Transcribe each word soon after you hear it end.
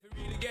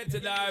get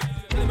to life.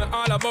 Tell me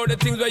all about the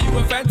things where you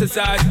were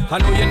fantasize. I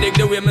know you dig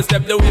the way me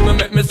step, the way me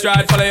make me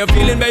stride. Follow your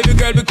feeling, baby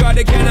girl, because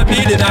they cannot be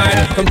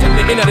denied. Come take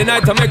me in at the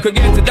night, I make her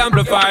get it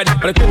amplified.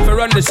 But I quit for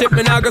run the ship,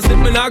 me nah go slip,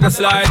 me nah go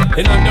slide.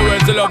 In other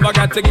words, the love I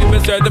got to give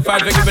it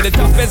certified. For give me the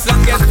toughest,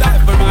 longest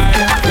life for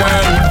ride,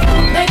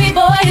 girl. Baby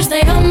boy, you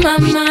stay on my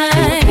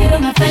mind.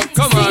 Feel my fantasy.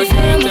 Come on,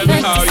 girl, tell me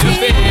how you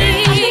feel.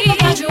 I think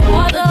about you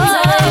all the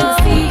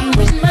time. See you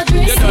in my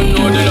dreams. You don't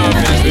know the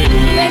love is real.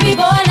 Baby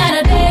boy, not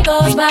a day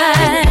goes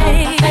by.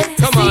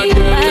 Come on,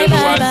 girl, tell me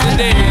what's the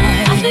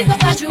name. I think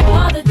about you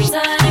all the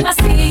time. I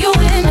see you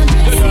in my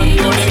dreams. You don't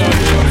know the love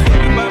is real.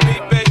 By me,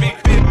 baby,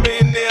 be me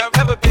there.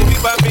 Have a baby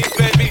by me,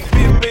 baby,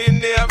 be me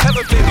there. Have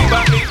a baby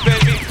by me,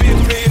 baby, be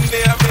me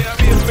there.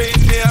 Be me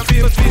there, be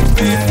me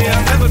there.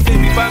 Have a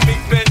baby by me,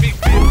 baby,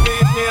 be me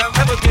there.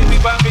 Have a baby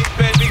by me,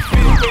 baby,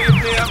 be me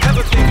there. Have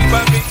a baby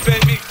by me,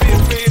 baby, be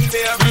me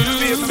there. Be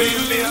me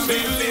there,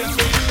 be me there.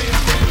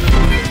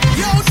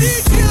 Yo,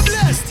 DJ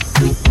Blsd.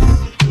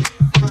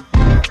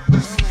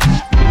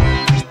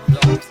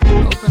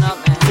 Open up,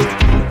 man.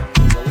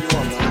 What do you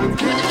want, man?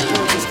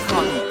 Just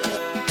call me.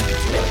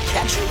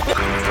 Catch you. I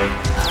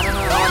don't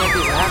know how that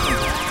is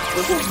happening.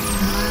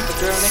 The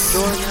girl next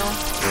door, you know?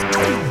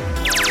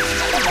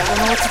 I don't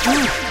know what to do.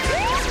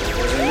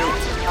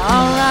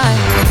 Alright.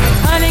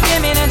 Honey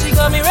came in and she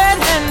got me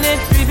red-handed,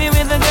 creepy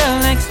with the girl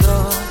next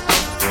door.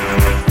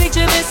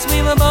 Picture this,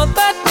 we were both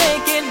butt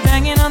naked,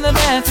 banging on the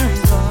bathroom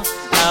door.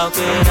 How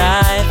could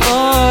I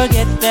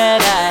forget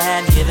that I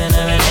had given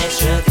her an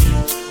extra key?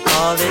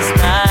 All this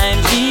time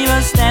she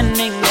was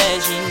standing there,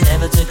 she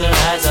never took her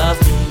eyes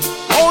off me.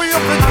 Oh, you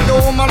bring the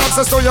woman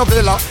access to your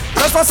villa.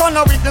 Trespass on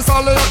a weakness,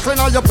 all of your clean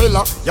on your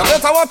pillar. You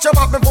better watch your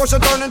back before she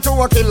turn into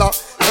a killer.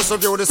 Just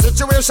review the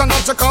situation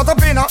that you caught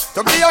up in her.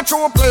 To be a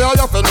true player,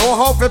 you have to know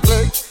how to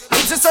play.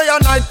 If she say a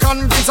night,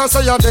 convince her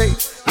say a day.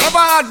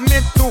 Never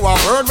admit to a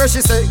word where she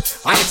say.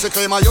 And if she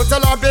claim her, you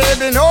tell her,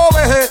 baby, no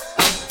way.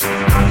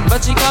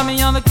 But she caught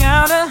me on the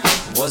counter.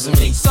 Wasn't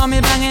me. Saw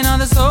me banging on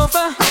the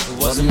sofa. It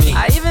wasn't me.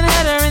 I even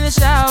had her in the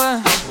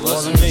shower. It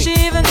wasn't me. She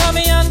even caught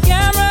me on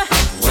camera.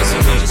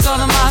 Wasn't me. She saw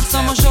the marks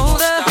on my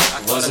shoulder.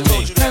 Wasn't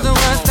me. Heard the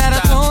words that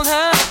I told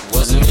her.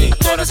 Wasn't me.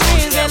 Heard the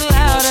screams getting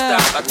louder.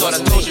 I thought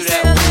I told you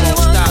that we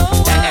won't stop.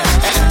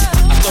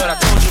 I thought I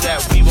told you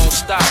that we won't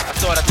stop. I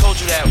thought I told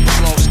you that we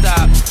won't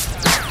stop.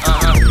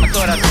 I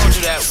thought I told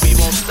you that we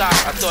won't stop.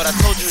 I thought I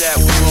told you that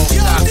we won't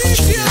stop.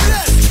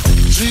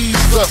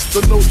 Jesus,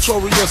 the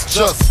notorious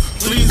just.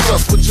 Please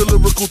us with your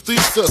lyrical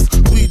thesis.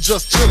 We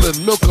just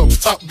chillin', milk 'em,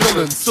 top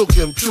billin',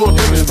 silkin', pure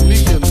linen,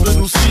 vegan,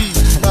 little seeds,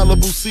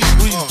 Malibu sea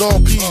breeze,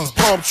 dawn peas,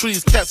 palm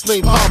trees, cats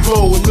named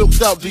Pablo and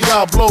milked out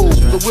Diablo.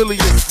 The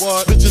williest,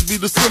 bitches be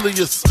the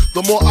silliest.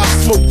 The more I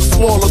smoke, the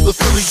smaller the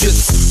Philly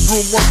gets.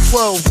 Room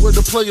 112, where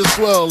the players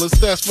dwell, and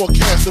stash more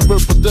cash than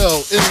Bert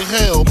Fidel.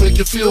 Inhale, make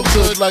it feel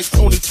good like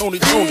Tony.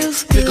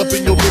 Pick up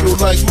in your middle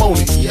like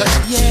Moni.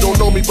 She don't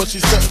know me, but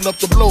she's setting up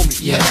to blow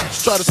me.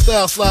 Try to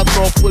style sliding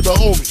off with a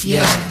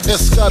homie.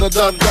 Escada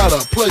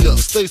Dondada, player,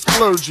 stay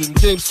splurging.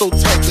 Game so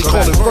tight, they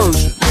call it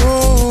version.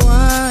 Oh,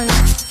 I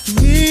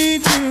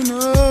need to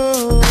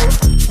know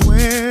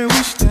where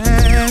we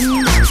stand.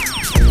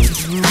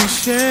 Do we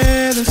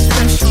share the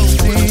special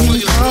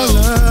thing called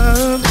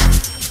love?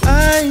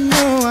 I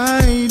know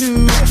I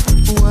do.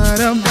 What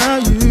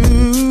about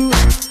you?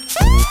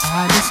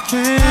 I just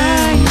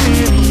can't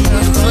get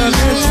enough of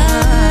this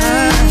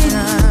time.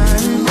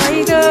 Where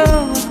you go?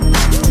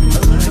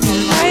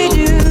 I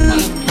do.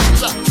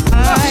 I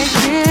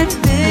can't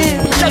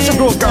feel. Catch a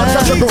groove, girl,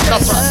 catch a groove,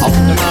 that's right. Out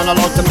the man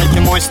allowed to make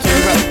you moist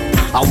and wet.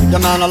 Out the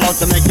man allowed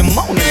to make you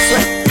moan and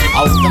sweat.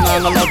 Out the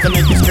man allowed to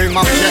make you scream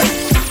out jet.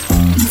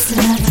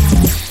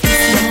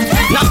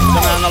 Not the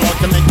man allowed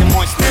to make you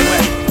moist and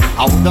wet.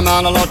 Out the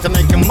man allowed to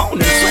make you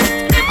moan and sweat.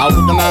 Out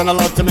the man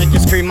allowed to make you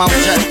scream out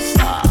jet.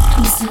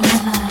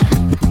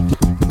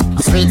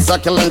 Sweet,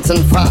 succulent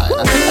and fine.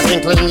 I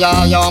think clean,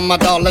 you're my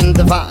darling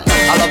divine.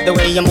 I love the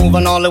way you move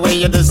and all the way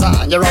you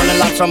design. You're running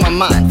lights from my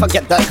mind,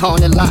 forget that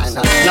corny line.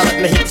 Now let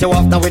me hit you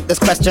off now with this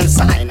question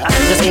sign.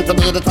 You seem to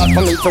be the type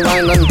for me to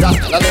wine and dine.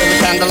 A little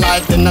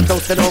candlelight and I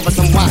toasted over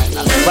some wine.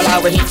 Well,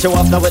 I will hit you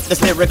off now with this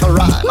lyrical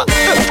rhyme.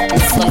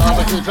 Mr.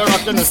 Lava, keep you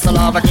rockin', Mr.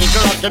 Lava, keep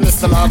you rockin',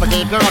 Mr. Lava,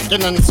 keep you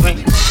rockin' and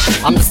swing.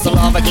 I'm Mr.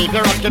 Lava, keep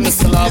you rockin',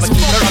 Mr. Lava,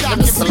 keep you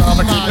rockin', Mr.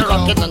 Lava, keep you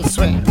rockin' and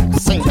swing.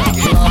 Singer,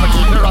 Lava,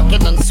 keep you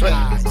rockin' and swing.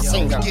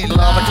 Singer,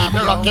 Lava, keep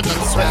you rockin'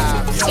 and swing.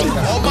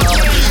 Singer, Lava,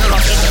 keep you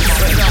rockin' and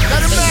swing. Let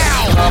him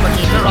out! Lava,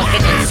 keep you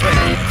rockin' and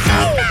swing.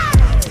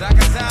 Check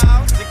us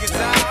out, check us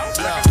out,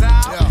 check us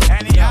out.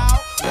 Anyhow,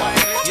 check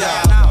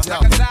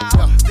us out,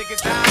 check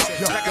us out,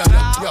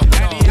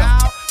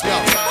 anyhow.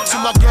 To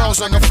my girls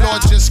on the floor,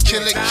 just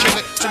kill it, kill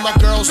it. To my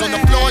girls on the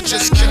floor,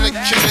 just kill it,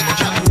 kill it,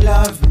 kill it.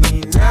 Love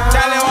me now,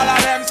 tell you all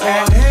of them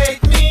say, or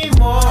hate me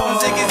more,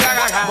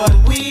 but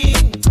we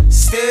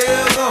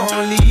still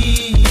gon'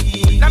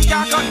 leave. Them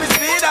can't cut me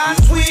speed and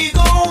we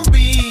gon'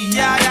 be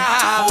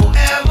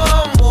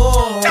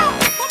forevermore.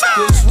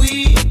 Cause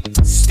we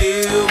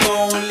still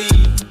gon'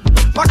 leave.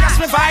 What catch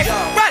me fight?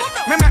 Well,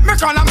 me make me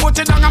call and put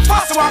it down and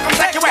pass the walk and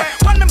take you away.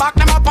 When me back,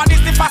 them a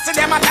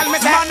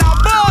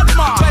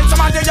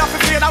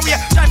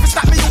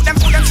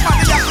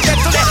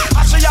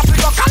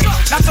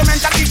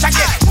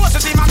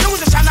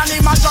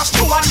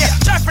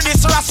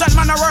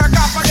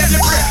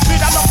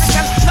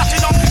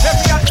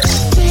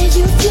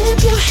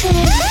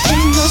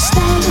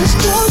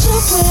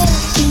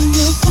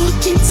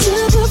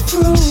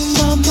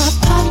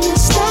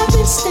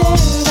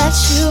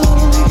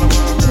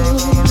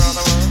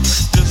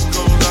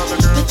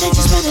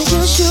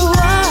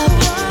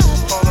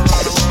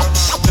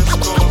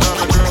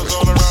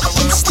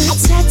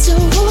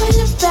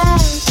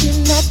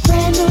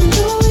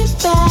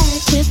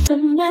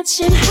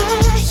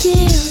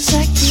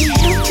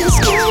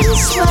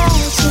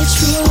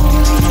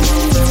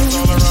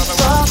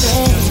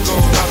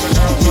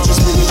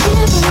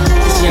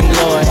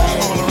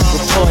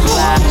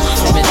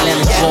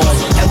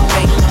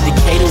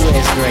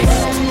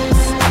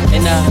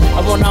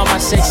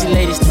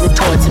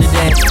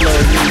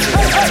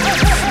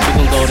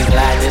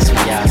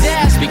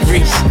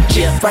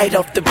Right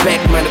off the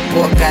back, man, the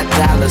boy got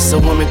dollars, so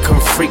women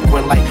come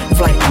frequent like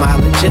flight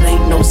mileage. It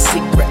ain't no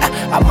secret.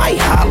 I might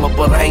holler,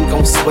 but I ain't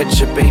gon' sweat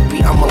you,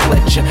 baby. I'ma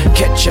let you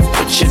catch up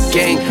with your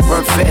gang.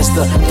 Run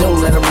faster,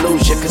 don't let them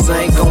lose you, cause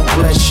I ain't gon'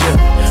 bless you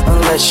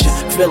unless you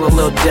feel a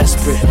little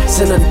desperate.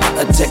 Send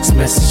a text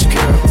message,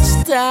 girl.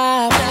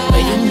 Stop,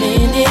 wait a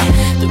minute.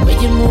 The way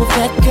you move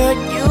that girl,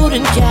 you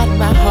done got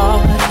my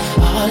heart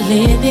all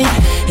in it.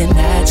 And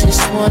I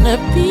just wanna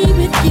be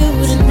with you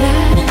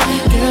tonight.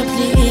 Girl,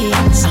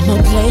 please, I'm a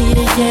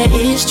player, yeah,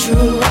 it's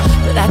true,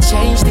 but I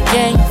changed the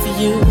game for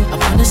you. I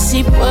wanna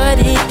see what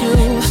it do.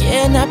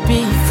 Can I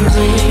be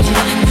free?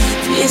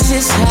 This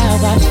is how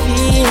I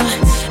feel.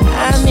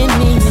 I'm in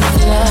need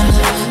of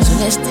love, so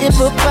let's dip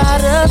up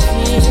out of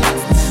here.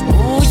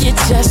 Ooh, you're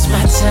just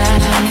my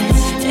type.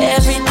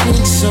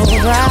 Everything's so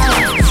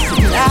right,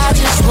 and I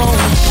just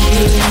wanna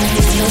hear.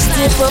 Let's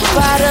dip up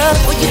out of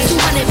here. Well, you're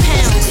 200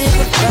 pounds.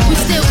 We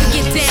still can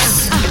get down.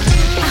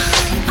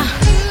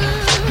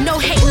 No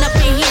hating up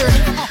in here,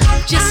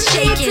 just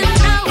shaking. You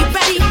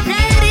ready?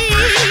 Ready?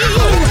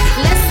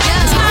 Let's go.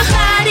 It's my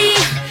body,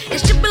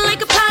 it's tripping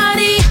like a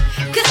party.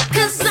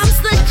 Cause I'm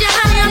such a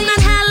high, I'm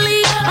not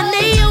Halle or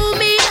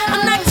Naomi.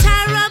 I'm not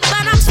Tyra,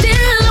 but I'm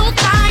still on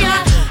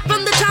fire.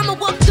 From the time I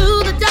walk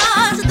through the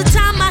doors to the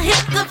time I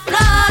hit the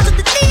floor, to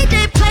the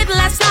DJ play the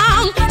last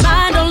song.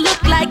 Mine don't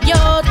look like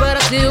yours, but I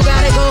still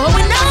gotta go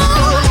and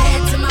on. My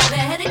head to my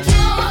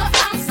pedicure,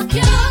 I'm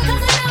secure,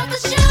 cause I know for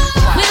sure.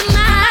 With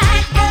my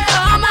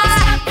girl, my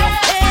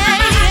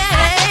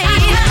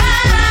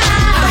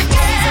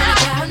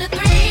down to 3,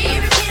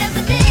 repeat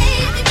after me,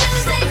 if you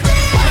just say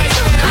please.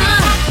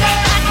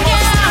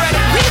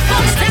 We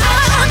folks down.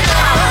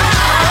 Ready?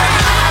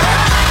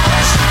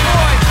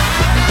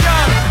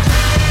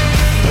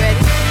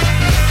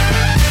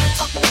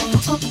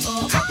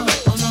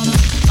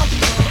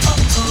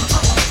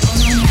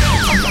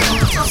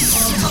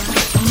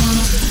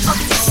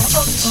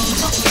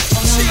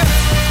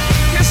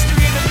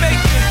 History in the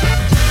making.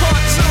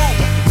 Part 2.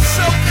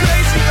 So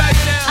crazy right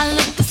now. I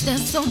look and stare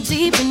so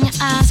deep in your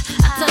eyes.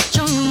 I touch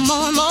on you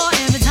more and more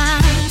every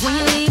time. When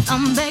you leave,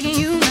 I'm begging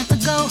you not to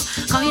go.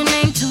 Call your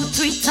name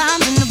 2-3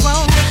 times in a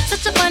row.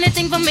 Such a funny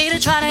thing for me to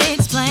try to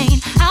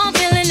explain. How I'm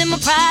feeling and my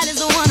pride is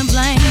the one to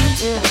blame.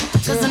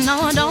 Cause I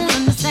know I don't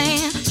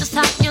understand just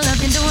how you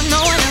love you doing no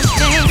one else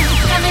can.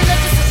 Got me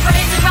looking so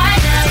crazy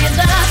right now. Your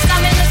love got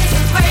me looking so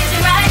crazy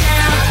right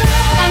now.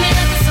 Got me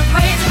looking so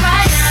crazy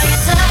right now. Your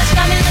touch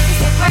got me looking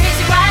so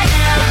crazy right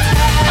now.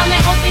 Got me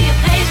hoping you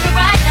page me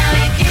right now.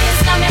 Your kiss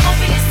got me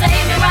hoping you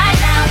save me right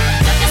now.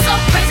 Looking so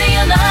crazy,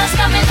 your love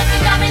got me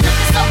looking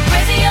so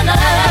crazy, your love.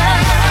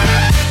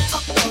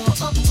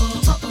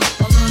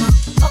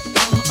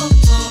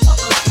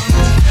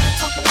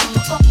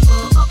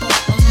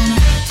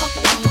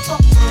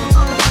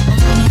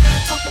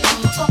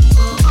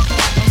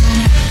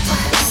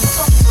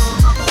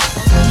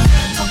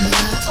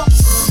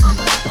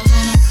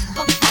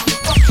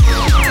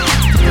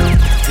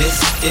 This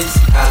is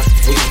how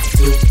we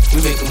do.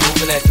 We make a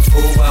move and act a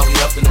fool while we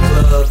up in the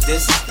club.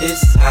 This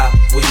is how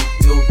we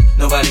do.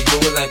 Nobody do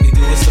it like we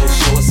do it, so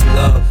show us some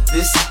love.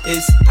 This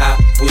is how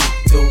we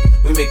do.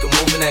 We make a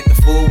move and act a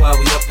fool while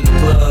we up in the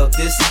club.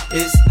 This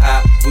is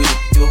how we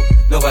do.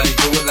 Nobody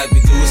do it like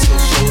we do it, so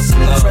show us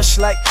some love. Fresh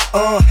like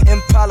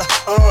Impala,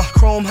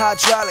 chrome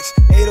hydraulics,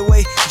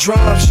 808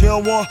 drums. You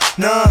don't want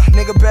none,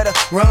 nigga better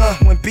run.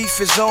 When beef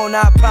is on,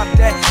 I pop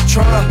that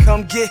trunk.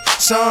 Come get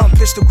some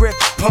pistol grip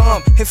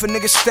pump. If a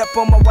nigga step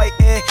on my white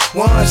air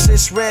ones,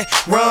 it's red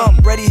rum.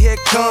 Ready, here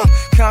come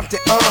Compton,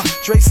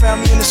 Dre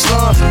found me in the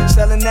slums,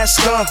 selling that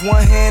skunk.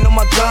 One hand on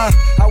my gun.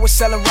 I was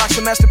selling rocks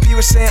and Master P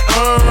was saying,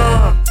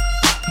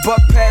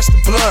 buck past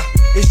the blunt.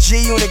 It's G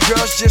Unit,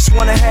 girls just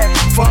wanna have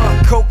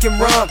fun. Coke and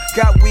rum,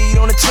 got weed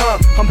on the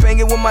tongue. I'm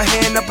banging with my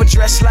hand up a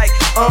dress like,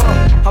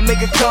 I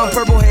make it come.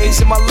 Purple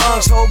haze in my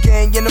lungs, whole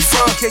gang in the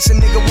front, case a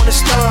nigga wanna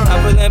stun. I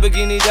put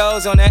Lamborghini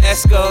doors on that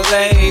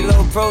Escalade.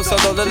 Low pro, so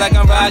look like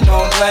I'm riding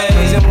on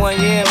plays. In 1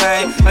 year,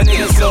 man, a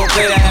nigga so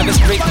great, I have a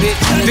straight bitch.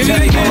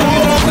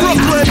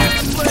 Brooklyn,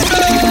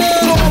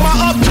 all my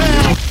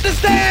uptown,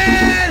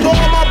 understand? All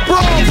my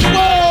bros,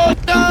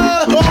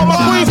 all my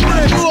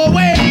Queensbridge,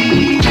 away.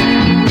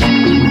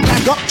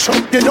 Back up,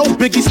 choke, you know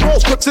Biggie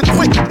Smalls grips it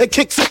quick and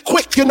kicks it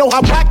quick. You know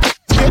how black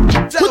get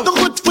with the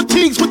hood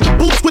fatigues, with the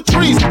boots with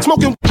trees,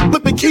 smoking,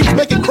 flipping keys,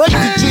 making crazy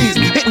G's,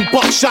 hitting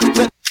buckshots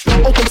and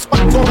open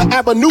spots on the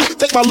avenue.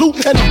 Take my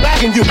loot and I'm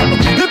bagging you.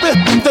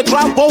 Hippin' that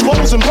drive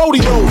Volvos and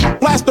rodeos,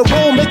 blast the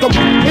roll, make them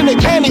in their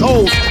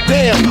pantyhose.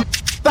 Damn.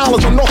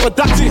 Dollars and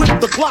orthodoxy, rip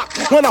the clock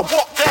when I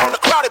walk down the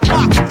crowded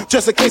blocks.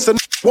 Just in case a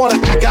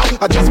wanna hack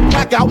out, I just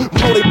black out,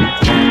 blow they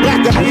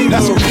back out.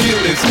 That's a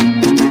realist.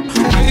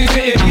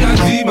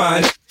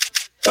 man.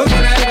 Don't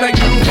act like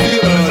you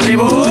feel us.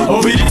 Label,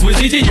 oh, we this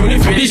was easy,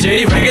 unit, pretty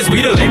shady, records,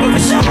 we the label for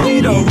sure.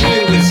 We the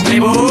realest.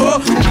 Label,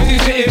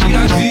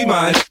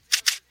 man.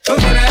 Don't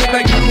act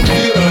like you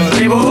feel us.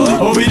 Label,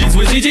 oh, we this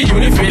was easy,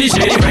 unit, pretty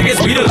shady, records,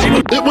 we the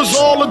label. It was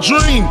all a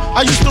dream.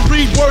 I used to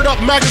read Word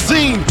Up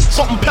magazine.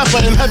 Salt and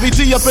Pepper and Heavy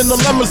D up in the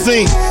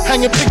limousine.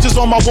 Hanging pictures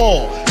on my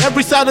wall.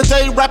 Every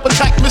Saturday, rap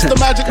attack, Mr.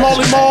 Magic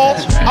Molly Mall.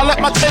 I let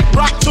my tape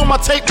rock till my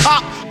tape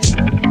pop.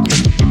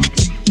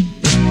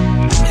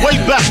 Way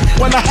back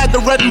when I had the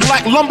red and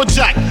black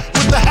lumberjack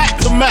with the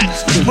hat to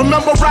match.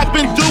 Remember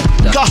rapping Duke?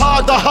 The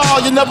hard,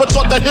 you never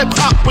thought that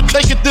hip-hop would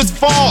take it this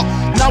far.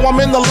 Now I'm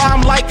in the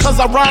limelight cause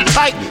I rhyme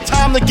tight.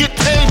 Time to get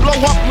paid, blow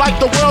up like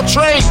the world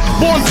trade.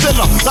 Born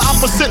sinner, the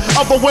opposite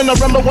of a winner.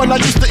 Remember when I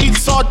used to eat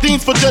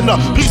sardines for dinner?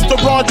 Peace to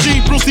Ron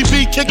G, Brucey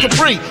B, Kid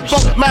Capri,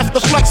 Funk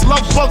Master Flex,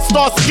 Love Bug,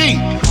 Star Ski.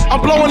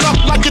 I'm blowing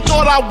up like you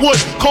thought I would.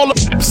 Call it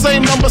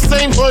same number,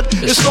 same hood,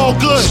 it's all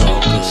good.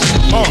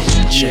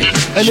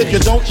 And if you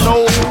don't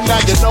know, now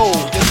you know,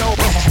 you know.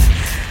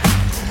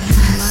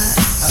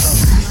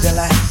 Still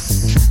like,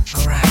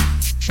 alright.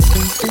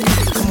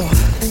 Come on,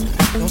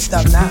 don't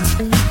stop now.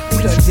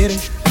 You done did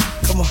it.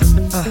 Come on,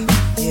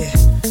 yeah.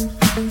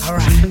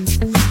 Alright,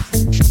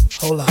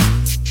 hold on.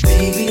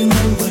 Baby,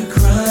 when we're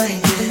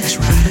crying, that's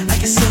right. I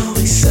get so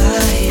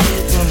excited.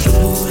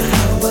 Ooh,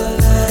 how I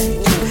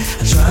like it.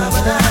 I try,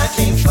 but I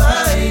can't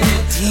fight it.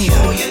 Yeah.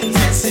 Oh, you're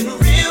dancing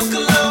real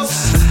close,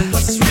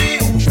 but it's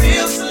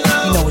real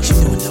slow. You know what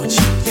you're doing, don't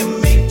you? You're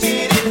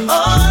making it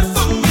hard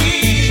for me.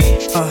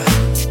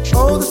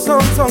 Oh, the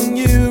song's on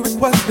you,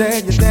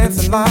 requested. You're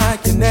dancing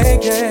like you're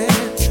naked.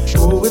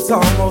 Oh, it's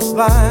almost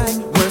like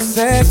we're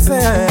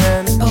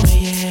sexing. Oh,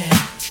 yeah.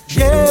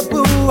 Yeah,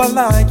 boo, I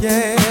like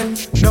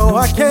it. No,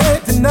 I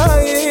can't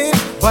deny it.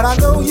 But I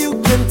know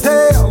you can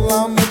tell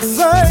I'm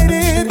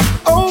excited.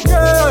 Oh,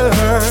 girl.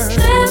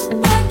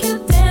 Step back, you're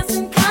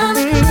dancing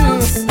kinda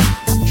close.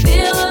 I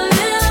feel a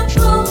little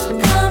pull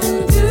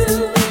coming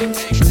through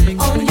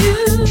on you.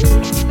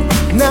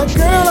 Now,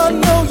 girl, I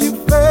know you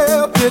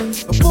felt it.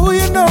 But boy,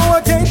 you know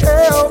I can't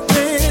help it.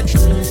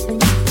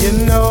 You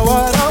know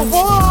what I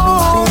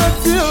wanna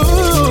do.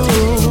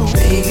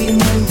 Baby,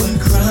 when we're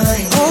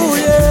crying, oh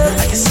yeah,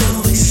 I get so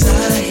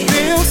excited.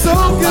 Feel so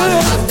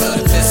good,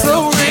 so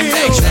real.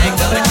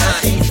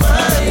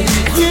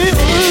 Yeah,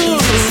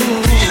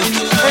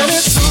 and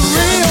it's so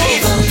real.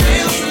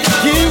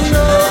 You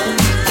know.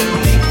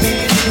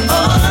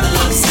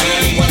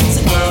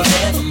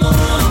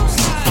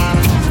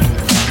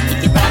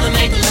 You'd rather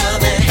make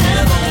love and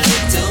have a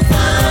little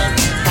fun.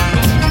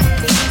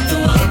 The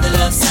one, the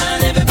love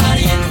sign,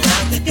 everybody and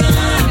not the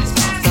guns.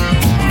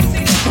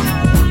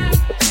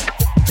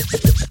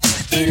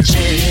 In a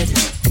chariot,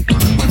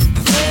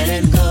 red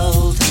and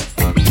gold.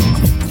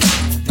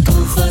 The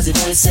cool fuzzy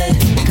voice said,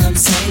 come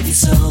save your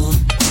soul.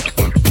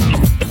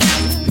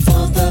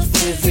 For the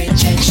fifth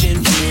rejection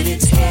in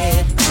its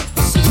head.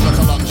 Stood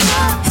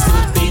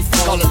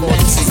before the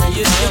masses and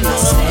you couldn't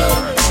say.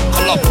 I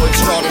love boy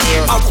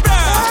extraordinaire.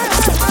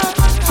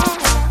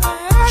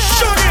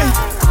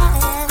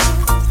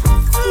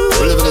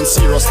 We're living in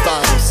serious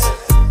times.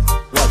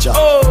 Watch out.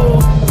 Oh,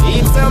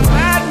 it's a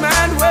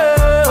madman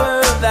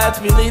world that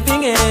we're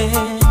living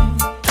in.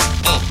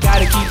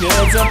 Gotta keep your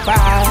heads up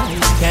high,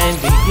 can't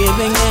be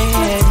giving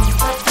in.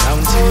 Down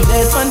to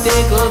death one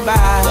day go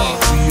by,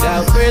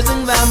 without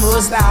praising the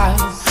most high.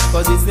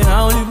 Cause it's the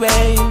only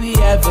way we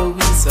ever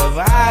will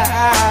survive.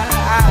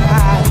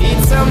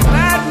 It's a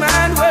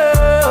madman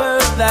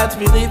world that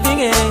we're living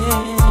in.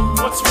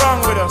 What's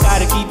wrong with us?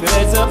 Gotta keep your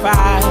heads up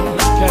high,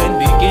 can't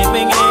be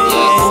giving in.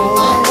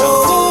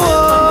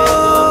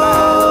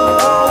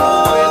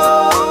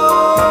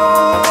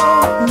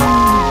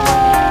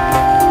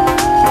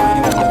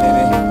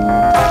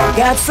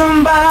 Got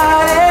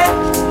somebody,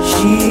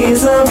 she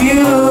is a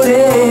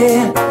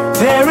beauty,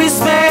 very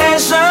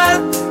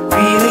special,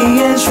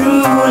 really and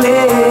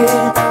truly.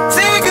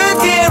 Take good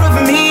care of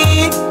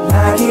me,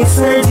 like it's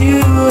her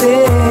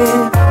duty.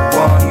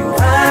 Want you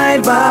right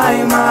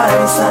by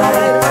my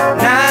side,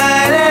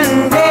 night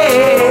and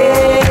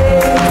day.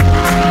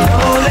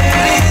 Don't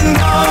let it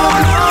go,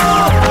 no,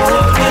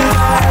 broken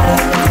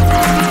heart,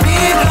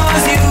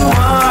 because you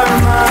are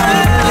my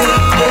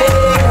lady.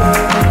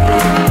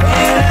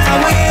 When I'm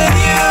with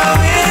you,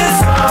 it's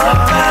all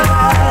right.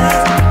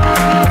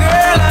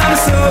 Girl, I'm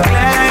so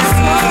glad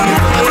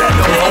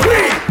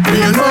Me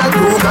and my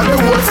crew got the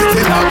whole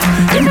city locked.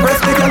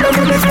 Impressed the girl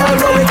with the style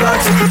where we got.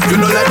 You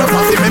know like a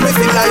fussy, me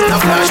see like a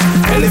flash.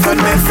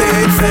 Elephant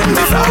message, send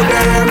this out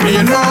there. Me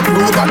and my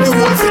crew got the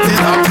whole city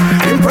locked.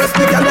 Impressed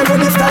the girl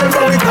with the style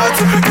where we got.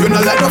 You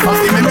know like a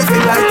fussy, me see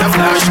like a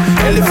flash.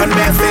 Elephant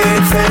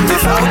message, send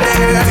this out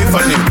there.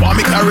 Tiffany, want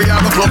me carry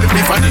on the club with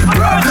Tiffany.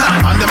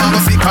 And them a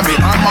go see me,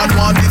 our man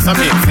want this of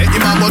me. Say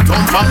him a go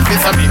jump and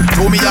kiss of me.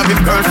 Show me have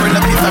him girlfriend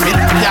a piece of me.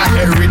 Yeah,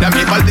 get rid of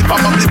me, but lip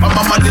on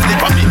my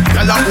deliver me.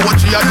 Girl a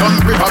watch you a done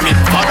grip of me.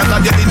 Father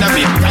not get in of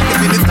me. Can't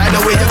get in the style the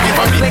way you give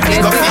of me.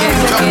 Stop seeing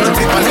you jump the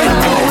Tiffany.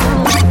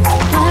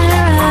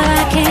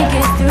 I can't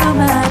get through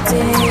my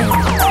day.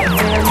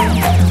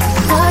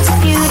 Thoughts of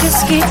you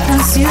just keep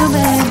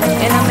consuming me.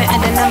 And I'm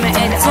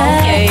in,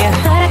 yeah.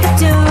 Thought I could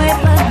do it,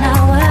 but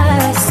now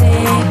I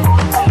see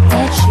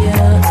that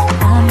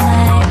I'm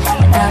mine,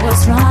 and I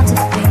was wrong to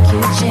think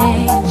you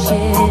changed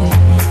it.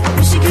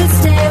 Wish you could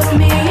stay with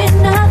me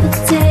another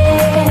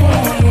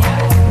day.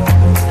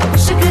 I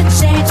wish I could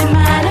change your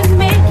mind and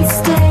make you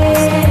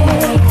stay.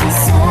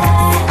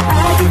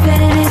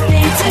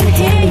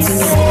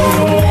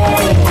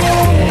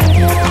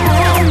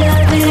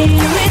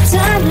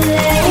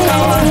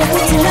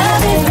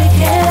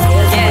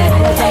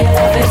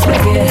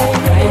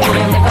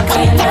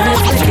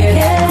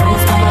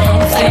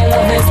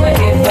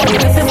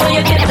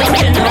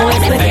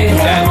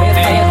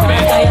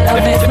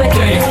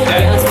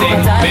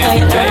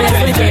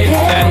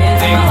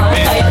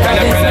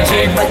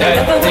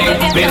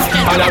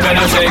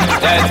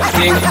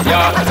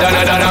 Yeah,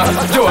 Donna,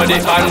 Jody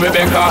and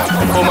Rebecca.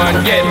 Come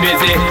on, get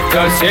busy.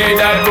 Just shake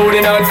that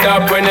booty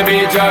non-stop when the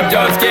beat drop.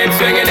 Just keep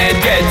swinging it,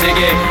 get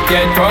jiggy.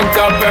 Get drunk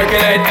up,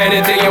 percolate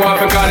anything you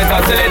want because it's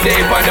hostility.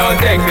 If I don't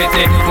take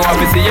pity, want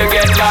to see you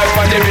get life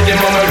on the rhythm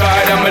of my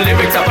ride. And my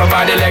lyrics up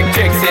about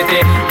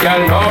electricity.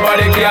 Girl,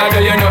 nobody can do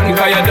you nothing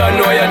cause you don't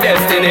know your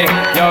destiny.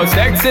 Yo,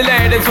 sexy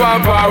ladies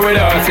want power with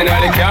us. In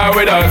the car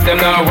with us, them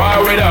not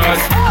war with us.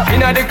 In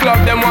the club,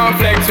 them want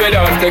flex with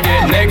us. To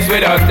get next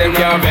with us, them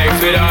can't vex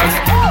with us.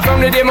 From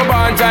the day my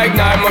bond, I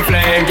ignite my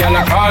flame. Girl,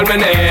 I call my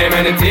name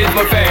and it is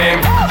my fame.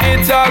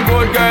 It's all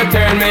good, girl,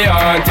 turn me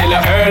on till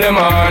I earn them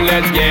on.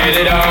 Let's get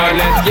it on,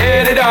 let's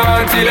get it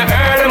on till I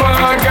earn them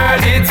on.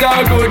 Girl, it's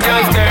all good,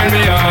 just turn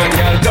me on.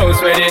 Girl, don't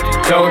sweat it,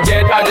 don't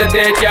get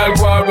agitated. Girl,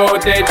 go and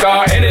rotate,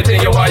 cause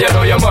anything you want, you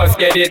know you must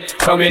get it.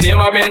 Coming in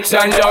my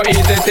mention, yo,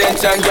 easy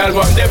tension. Girl,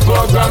 but the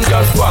program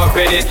just walk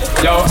with it.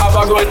 Yo, have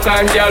a good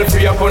time, girl,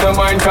 free up on the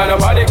mind, cause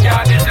nobody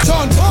can do it.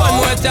 One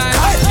more time,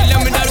 kill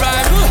them with the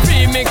rhyme.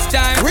 Remix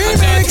time,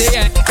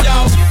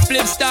 yo,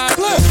 flip star,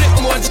 flip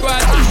mode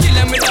squad, kill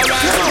them with the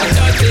rhyme.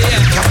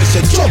 Can we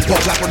say jump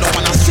up like we don't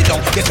wanna sit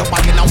down? Get up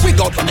again and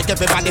wiggle, make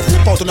everybody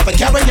flip out and never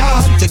carry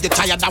on. Take the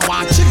tired and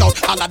want chill out.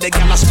 All of the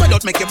girls spread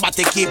out, make your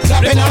body keep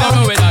clapping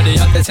on. With all the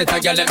hottest set a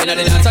girl them inna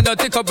the dance, and don't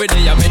take up with the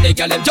young men. The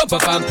girl them jump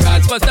up and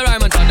prance, bust the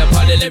rhyme and turn up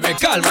all the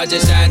lyrical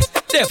magicians.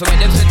 Therefore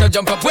make them set to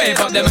jump up, wave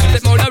up them hands.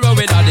 Flip mode around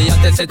with all the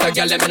hottest set a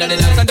girl them inna the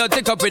dance, and don't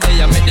take up with the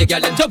young men. The girl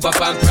them jump up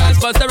and prance,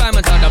 bust the rhyme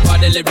and turn up all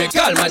the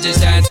lyrical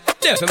magicians.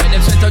 Therefore make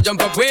them set to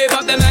jump up, wave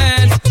up them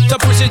hands. So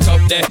push it up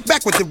there.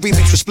 Back with the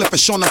remix with Splipper,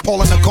 Sean and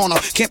Paul in the corner.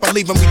 Can't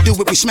believe when we do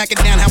it, we smack it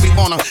down how we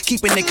wanna.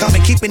 Keeping it coming,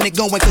 keeping it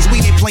going, cause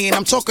we ain't playing.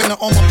 I'm talking to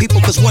all my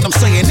people, cause what I'm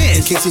saying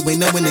is, in case you ain't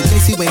knowing, in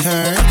case you ain't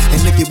heard,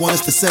 and if you want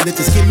us to sell it,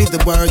 just give me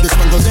the word. This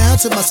one goes down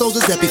to my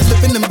soldiers that be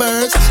flipping them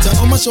birds. To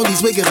all my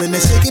shorties wiggling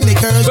and shaking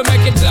their curves. We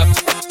make it clap.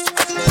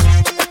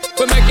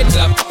 We make it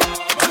clap.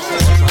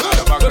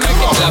 We make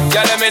it clap.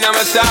 Girl, I'm in on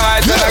my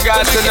side, and I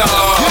got to know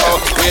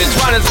which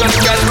one is gonna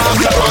catch my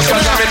flow.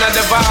 Cause I'm in on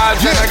the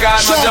vibes, and I got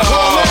my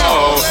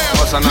dough.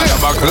 What's another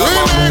buckle of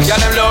them?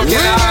 Girl, I'm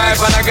looking hype,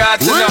 and I got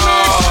to know.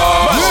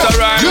 What's the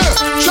rhyme?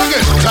 Check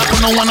it. Clap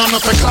on the one, on the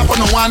clap on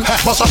the one.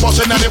 Boss a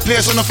boss in the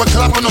place, on the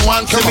clap on the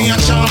one. See me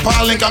and Sean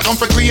Paul Link, I come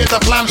for create a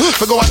plan.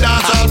 For go a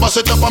dance, I'll bust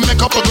it up and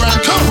make up a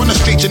grand. On the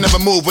street, you never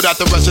move without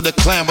the rest of the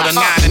clan. With a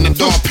 9 in the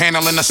door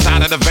panel in the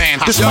side of the van.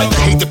 Despite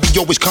the hate that be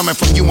always coming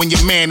from you and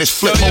your man, it's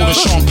Flip Mode and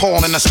Sean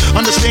Paul and us.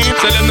 Understand?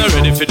 Tell them not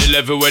ready for the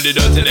level where they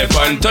dirty they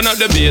fun. Turn up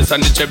the bass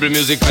and the treble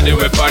music and the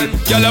weapon.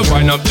 Y'all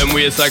wind up them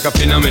waist like a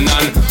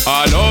phenomenon.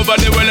 All over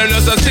the world and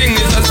just a sing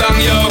this a song,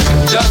 yo.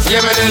 Just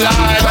give me the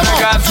light and I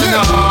got to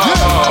know.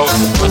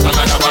 What's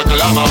another buckle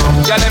of them?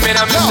 Y'all them in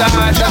on my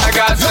side and I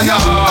got to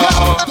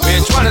know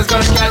which one is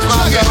gonna catch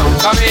my go.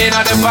 Come in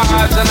on the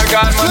vibes and I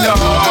got my dough.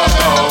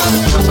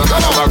 What's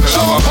another buckle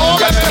of them?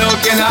 Got me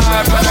looking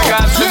high and I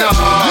got to know.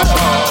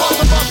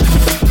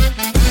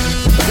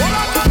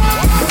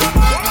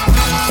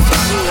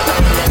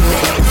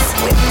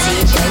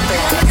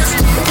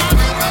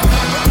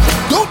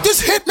 Don't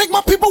this hit make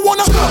my people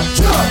wanna?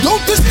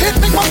 Don't this hit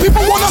make my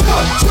people wanna?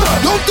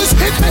 Don't this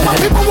hit make my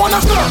people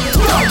wanna?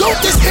 Don't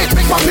this hit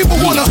make my people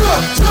wanna?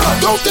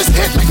 Don't this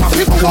hit make my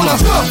people wanna?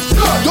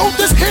 Don't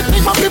this hit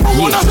make my people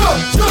wanna?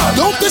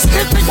 Don't this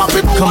hit make my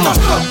people wanna?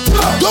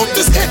 Don't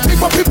this hit make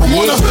my people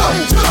wanna?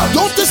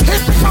 Don't this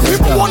hit make my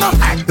people wanna?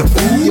 Act the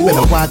fool, you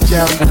better watch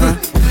out.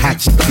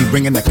 Hatch be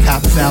bringing the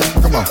cops out.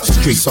 Come on,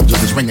 street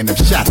soldiers is ringing them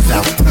shots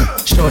out.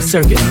 Short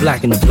circuit and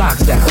blacking the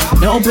blocks out.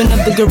 Now open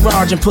up the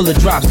garage and pull the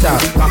drops out.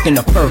 Rocking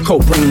the fur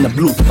coat, bringing the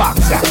blue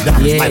fox out.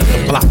 Diamonds light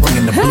the block,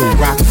 bringing the blue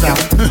rocks out.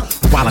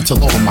 While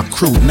until all of my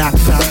crew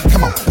knocks out.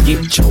 Come on,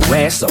 get your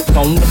ass up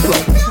on the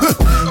floor.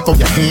 Throw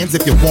your hands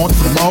if you want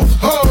some more.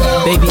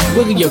 Baby,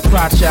 wiggle your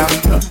crotch out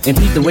and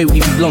beat the way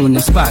we be blowing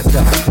the spots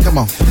out. Come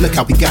on, look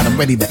how we got them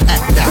ready to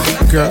act out.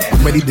 Girl,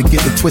 I'm ready to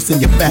get the twist in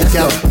your back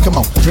out. Come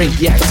on,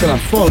 drink yak till I'm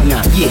falling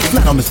out. Yeah,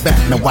 flat on his back,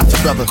 now watch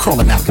your brother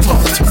crawling out. Come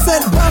on,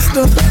 said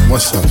Buster.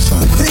 What's up,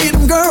 son? See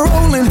them girl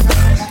rolling.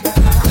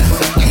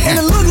 And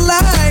it look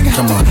like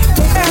come on,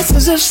 the ass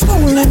is just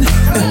swollen.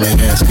 That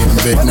ass getting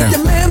big now.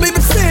 Your man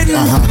baby sitting.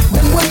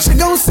 Then what you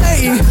gon'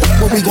 say?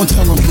 What we gon'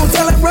 tell him? You gon'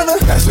 tell that brother?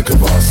 That's the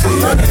cabal, see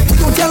ya. You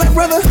gon' tell that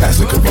brother? That's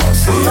the cabal,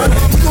 see ya.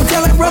 You gon'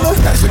 tell that brother?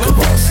 That's the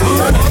cabal, see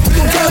ya.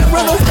 You gon' tell that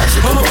brother? That's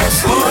the cabal,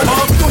 see ya.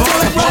 You gon' tell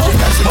that brother?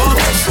 That's the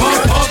cabal, see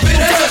ya. Pump it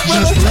up,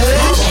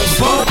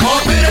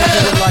 pump it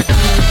up.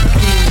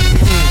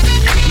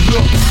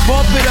 Look,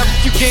 bump it up,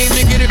 you came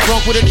and get it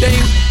drunk with a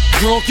dame.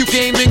 Drunk, you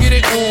came and get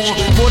it on.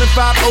 More than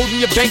 5 O's in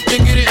your bank,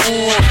 then get it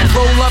on.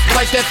 Roll up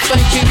like that thing,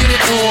 can get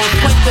it on.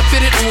 Plank to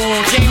fit it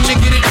on, came to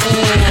get it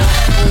on.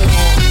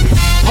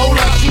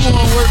 Hold up, you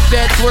wanna work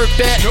that, twerk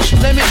that.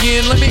 Let me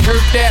in, let me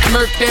hurt that,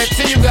 murk that.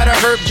 Till you gotta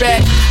hurt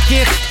back.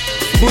 Can't,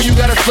 boo, you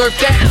gotta slurp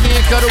that.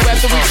 Can't cut her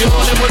after we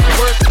done and what the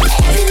work.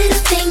 Every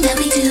little thing that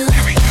we do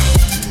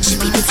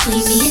should be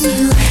between me and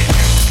you.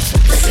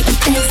 The freaky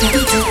things that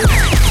we do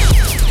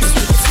should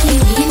be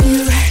between me and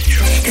you.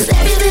 Cause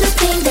every little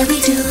thing that we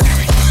do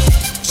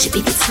should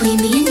be between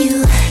me and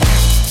you.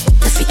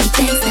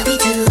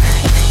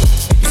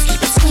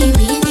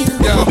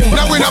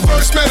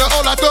 first met her,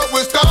 all I thought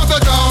was down the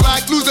dawn.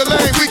 Like lose the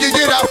lane, we can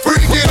get out, free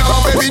to get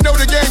on. Baby, know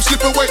the game,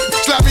 slip away.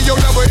 Slap me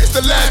your number, it's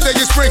the last day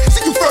of spring.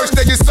 See you first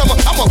day of summer,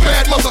 I'm a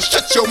bad mother,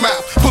 shut your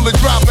mouth. Pull a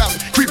drop out,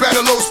 creep at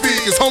a low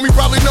speed, cause homie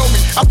probably know me.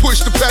 I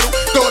push the pedal,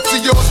 thoughts to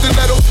your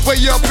stiletto,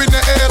 way up in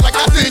the air like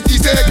I think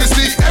he's there. Cause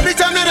see, every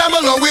time that I'm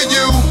alone with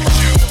you,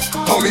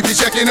 homie be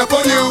checking up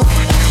on you.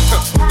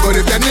 But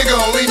if that nigga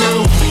only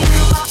knew,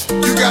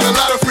 you got a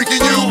lot of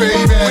freaking you,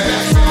 baby.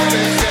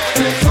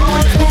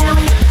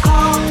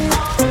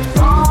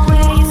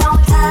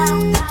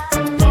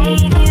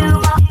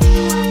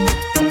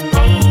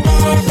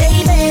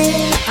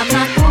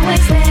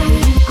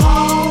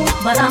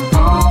 But I'm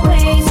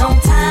always on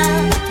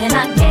time, and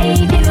I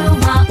gave you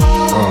my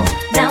all.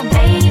 Now,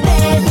 baby,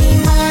 be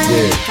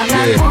mine. I'm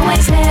not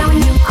always there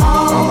when you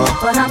call,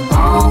 but I'm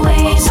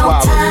always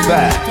on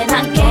time, and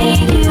I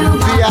gave you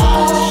my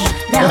all.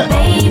 Now,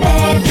 baby,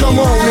 come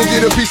on and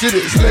get a piece of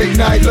this late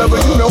night lover.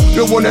 You know,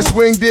 the one that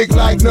swing dick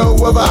like no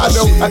other. I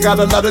know I got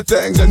a lot of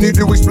things I need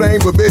to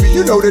explain, but baby,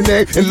 you know the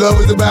name, and love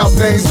is about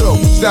pain. So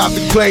stop the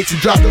complaints and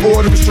drop the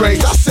order of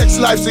restraints. Our sex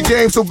life's a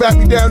game, so back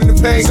me down in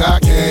the pain. I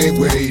can't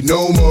wait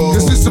no more,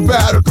 cause it's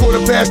about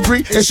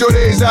 3:15, and sure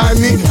days I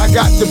me. I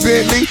got the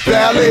Bentley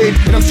Ballet,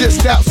 and I'm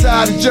just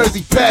outside of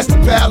Jersey, past the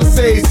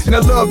Palisades. And I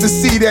love to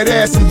see that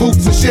ass in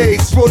boots and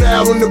shades, throw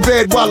down on the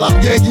bed while I'm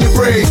yanking your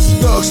braids.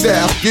 Thug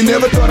style, you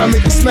never thought I'd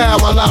make you smile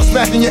while I'm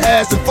smacking your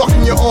ass and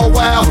fucking you all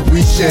wild.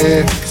 We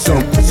share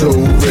something so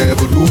rare,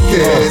 but who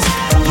cares?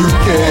 You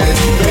can,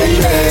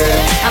 baby.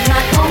 I'm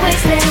not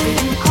always there when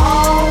you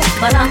call,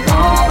 but I'm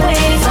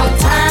always on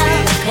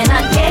time, and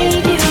I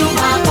gave you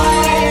my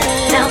all.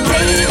 Now,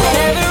 baby,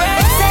 whatever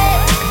I say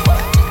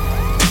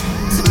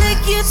to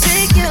make you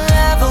take your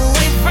love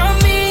away from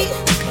me,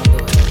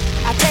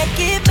 I take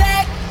it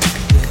back.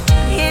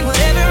 And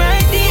whatever I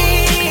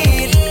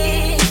did,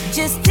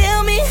 just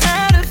tell me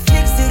how to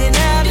fix it, and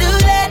I'll do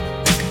that.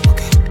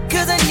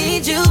 Cause I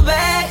need you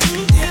back.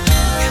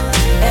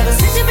 Ever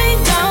since you've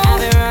been gone, I've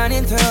been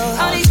running through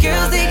all these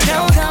girls, they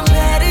don't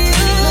compare to you.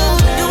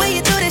 The way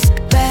you do this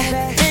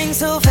bad, things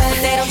so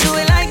fast, they don't do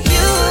it like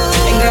you.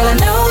 And girl, I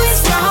know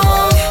it's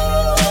wrong,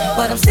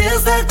 but I'm still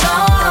stuck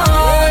on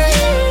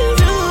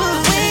the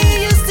way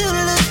you used to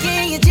look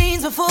in your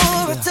jeans before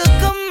I took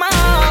them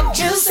off.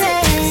 You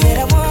said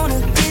I wanna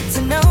get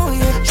to know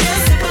you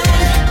just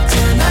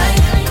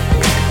tonight.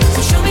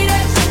 So show me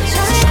that,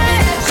 show me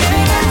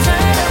that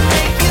turn to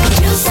make you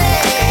juicy.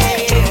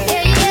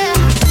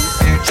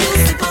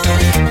 Juicy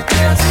booty,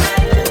 girl, tonight.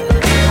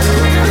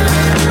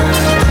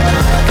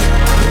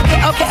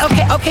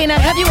 Okay, now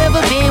have you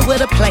ever been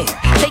with a player?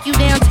 Take you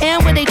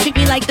downtown where they treat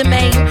me like the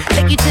mayor.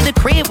 Take you to the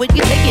crib where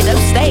you take it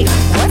upstairs.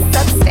 What's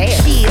upstairs?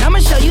 Shit, I'ma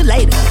show you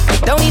later.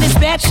 Don't need a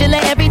spatula,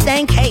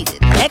 everything catered.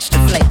 Extra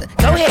flavor.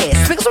 Go ahead,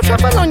 sprinkle some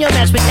truffles on your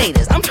mashed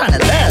potatoes. I'm tryna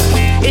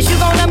love. Is you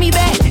gon' love me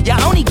back?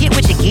 Y'all only get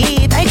what you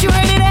give. Ain't you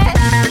heard of that?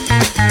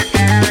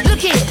 Look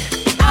here,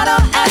 I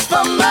don't ask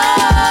for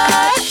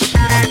much.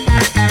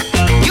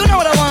 You know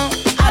what I want.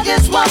 I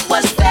just want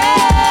what's there.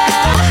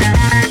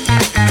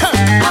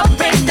 I'll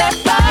bring that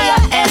fire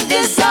and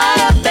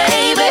desire,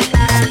 baby.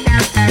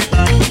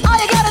 All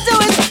you gotta do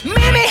is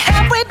meet me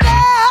halfway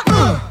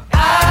there.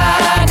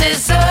 I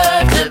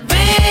deserve to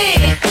be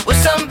with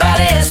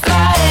somebody as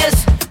fly as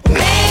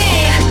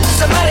me,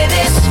 somebody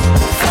this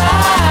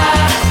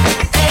fly.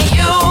 And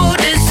you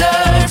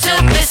deserve to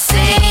be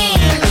seen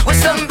with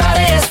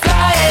somebody as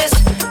fly as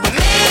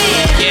me.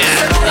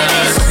 Yeah,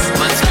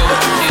 let's go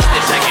do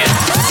this again.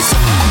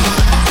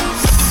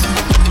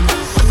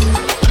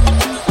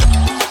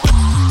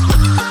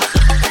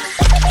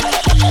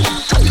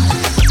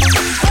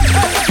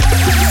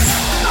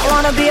 I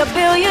wanna be a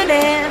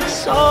billionaire,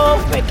 so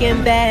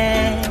freaking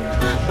bad.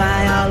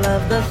 Buy all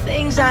of the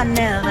things I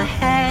never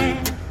had.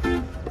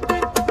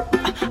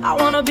 I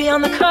wanna be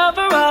on the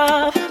cover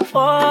of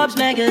Forbes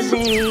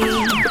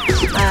magazine,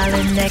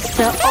 smiling next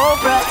to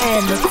Oprah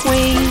and the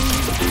Queen.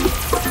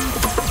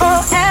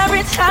 Oh,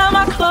 every time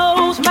I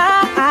close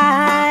my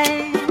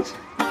eyes,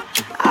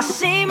 I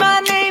see my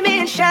name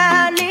in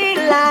shiny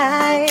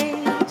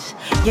lights.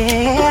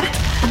 Yeah,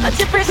 a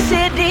different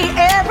city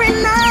every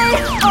night.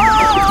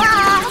 Oh,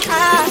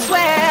 I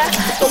swear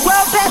the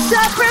world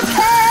better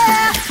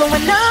prepare for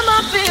when I'm a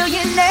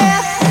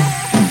billionaire.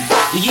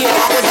 Yeah,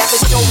 I would have a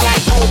show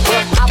like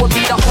Oprah. I would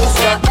be the host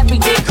of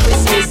everyday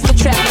Christmas. The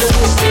trap the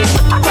wishes.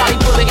 I'd probably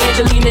pull an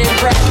Angelina and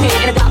Brad Pitt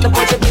and adopt a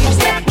bunch of babies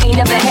that ain't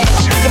never had.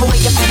 Give away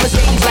a few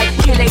Mercedes like,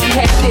 here lady,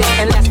 have this.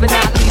 And last but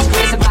not least,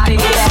 grab somebody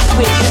to that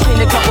switch. It's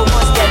been a couple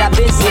months that I've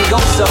been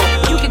single, so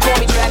you can call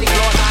me Travis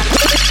Lord.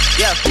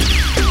 Yeah.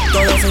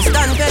 Todos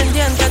están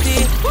pendientes a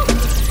ti,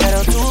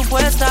 pero tú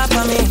puesta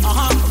pa' mí,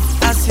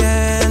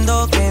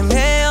 haciendo que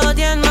me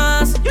odien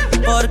más,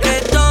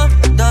 porque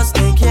todos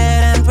te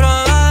quieren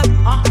probar.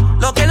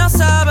 Lo que no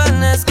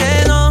saben es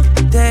que no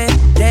te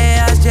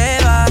dejas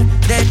llevar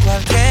de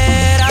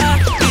cualquiera,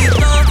 y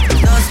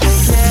todos te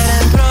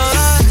quieren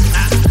probar.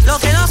 Lo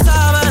que no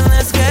saben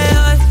es que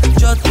hoy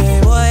yo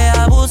te voy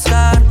a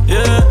buscar.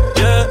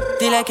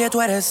 Dile Sé que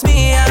tú eres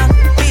mía,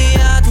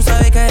 mía, tú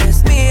sabes que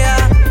eres mía,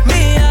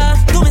 mía.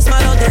 Tú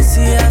misma lo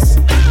decías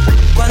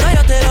cuando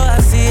yo te lo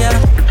hacía.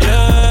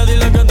 Yeah,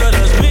 dile que tú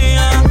eres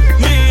mía,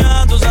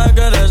 mía, tú sabes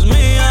que eres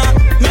mía,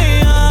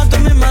 mía. Tú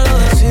misma lo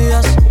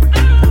decías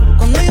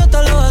cuando yo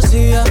te lo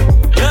hacía.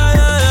 Yeah,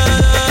 yeah, yeah,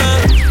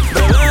 yeah.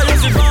 Bebé, yo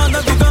soy fan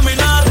de tu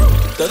caminar.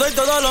 Te doy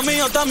todo lo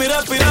mío hasta mi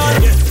respirar.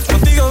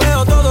 Contigo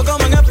veo todo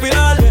como en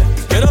espiral.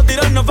 Quiero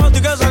tirarnos fotos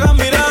y que se hagan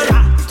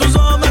mirar. Tus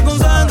ojos me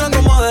concentran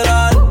como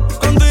moderar.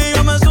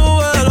 Contigo me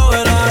sube el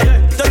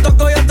overall. Te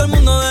toco y hasta el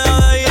mundo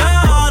deja de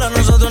llegar. A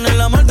nosotros ni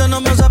la muerte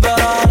nos va a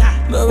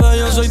separar. Bebé,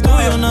 yo soy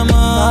tuyo nada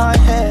más.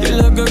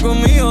 Dile que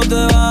conmigo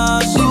te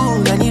vas.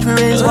 I need to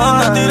raise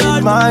one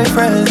with my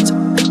friends.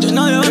 True,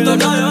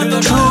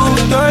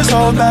 you're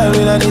so bad,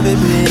 we don't even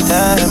break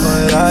time.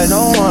 But I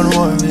don't want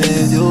war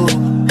with you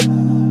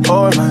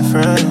or my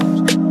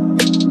friends.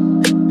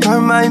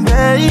 You're my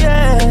best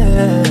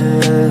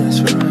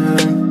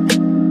friend.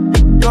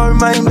 You're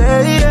my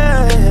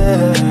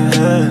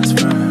best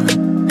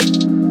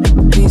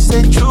friend. Please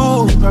say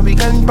true, but we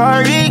can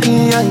party,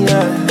 yeah,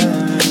 yeah.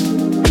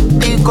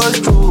 Because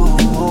true,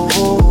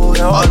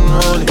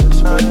 unruly,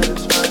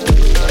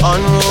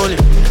 unruly.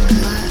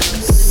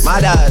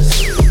 Madas.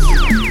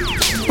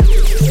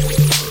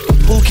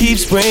 Who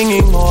keeps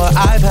bringing more?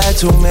 I've had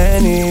too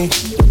many.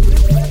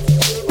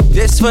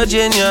 This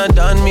Virginia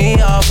done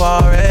me off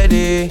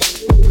already.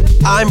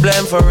 I'm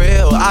Blsd for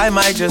real, I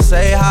might just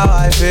say how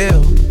I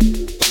feel.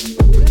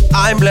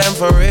 I'm Blsd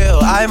for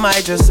real, I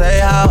might just say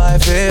how I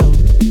feel.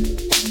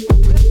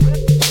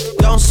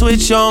 Don't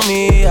switch on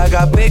me, I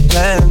got big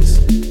plans.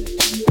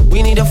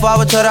 We need to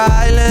forward to the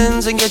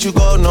islands and get you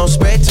gold, no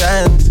spray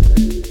tans.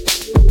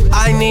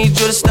 I need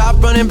you to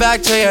stop running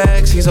back to your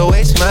ex, he's a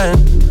waste man.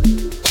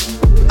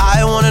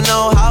 I wanna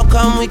know how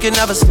come we can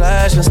never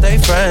slash and stay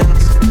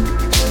friends.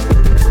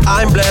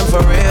 I'm Blsd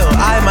for real,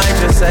 I might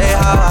just say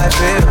how I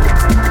feel.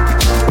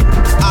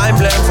 I'm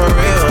Blsd for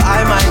real,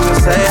 I might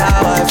just say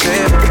how I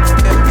feel.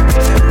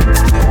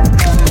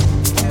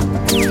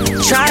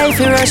 Try if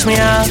you rush me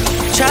off,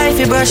 try if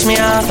you brush me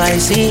off, I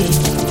see.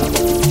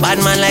 Bad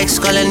man likes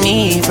calling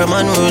me from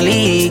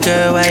unruly,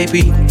 girl, why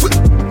be?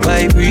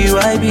 Why be,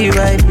 why be,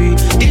 why be?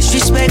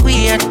 Disrespect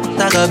we ain't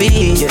like a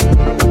be.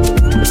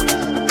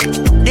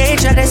 They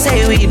try to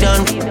say we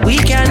done, we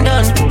can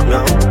done.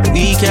 No,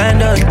 we can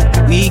done,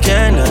 we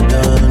cannot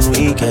done,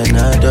 we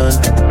cannot done.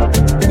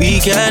 We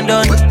can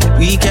done,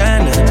 we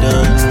cannot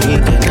done, we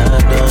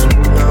cannot done.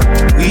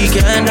 We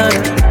can done,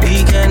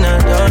 we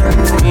cannot done,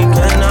 we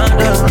cannot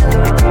done.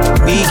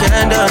 We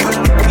can done,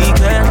 we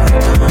cannot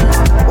done.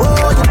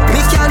 Oh,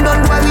 me can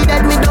done, why we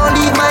dead, me don't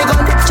leave my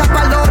gun. Chop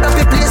a load up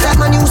the place like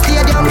my new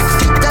stadium.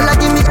 Tell her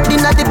give me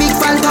dinner the big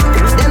phantom.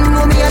 Them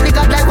know me a the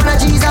god like one of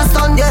Jesus'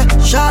 son. Yeah,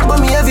 sharp but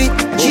me heavy.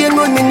 Chain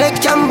round me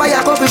neck, can buy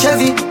a couple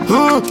Chevy.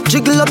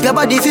 Jiggle up your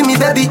body for me,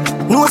 baby.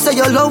 No say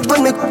your love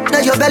when me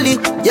at your belly.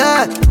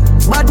 Yeah,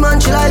 bad man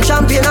she like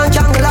champion and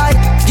can't lie.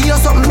 Give you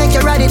something, make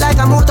you ride it like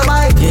a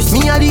motorbike. Yes.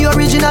 Me a the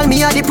original,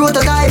 me a the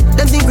prototype.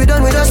 Them think we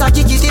done with us, I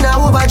kick it in a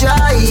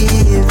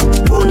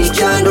overdrive. Only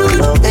can do it.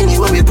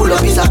 Anyway we pull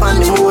up is a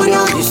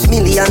pandemonium. This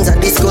millions are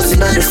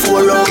discussing on the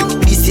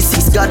forum. This is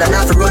 6 God and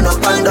have to run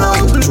up and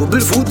down.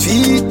 Trouble foot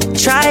feet.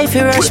 Try if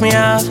you rush me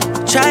off,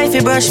 try if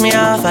you brush me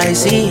off, I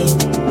see.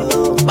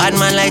 Bad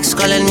man likes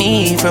calling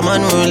me from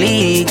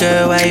unruly,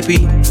 girl, why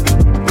be?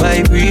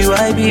 Why be,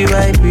 why be,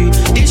 why be?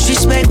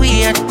 Disrespect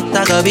we ain't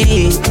like a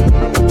be.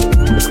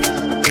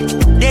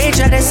 They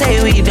try to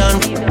say we done,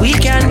 we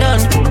can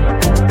done.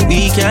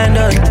 We can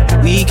done,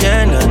 we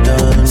cannot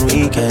done,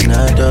 we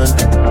cannot done.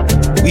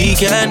 We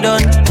can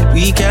done,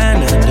 we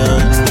cannot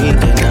done, we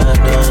cannot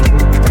done.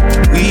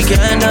 We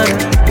can done,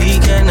 we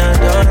cannot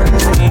done,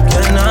 we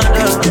cannot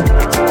done.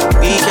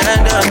 We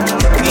can done,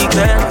 we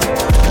can.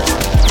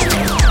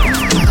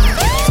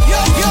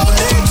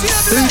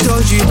 Who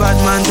told you bad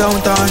man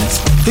don't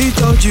dance? Who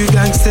told you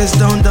gangsters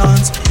don't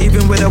dance?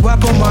 Even with a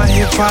weapon, my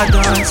hip hop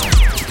dance.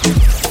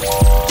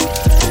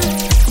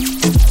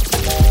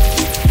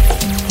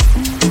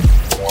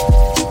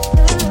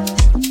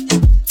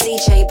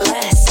 DJ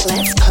Blsd,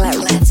 let's play,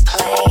 let's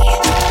play.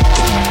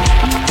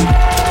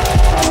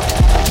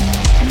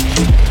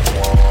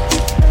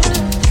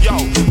 Yo,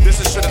 this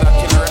is shit that I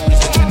can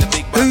represent in the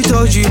big band. Who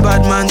told you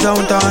bad man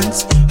don't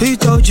dance? Who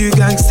told you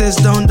gangsters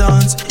don't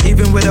dance?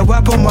 Even with a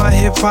weapon, my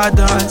hip hop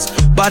dance.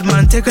 Bad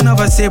man, take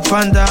another sip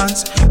and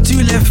dance.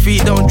 2 left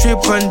feet, don't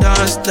trip and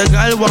dance. The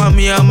girl want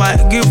me, I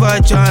might give her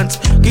a chance.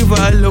 Give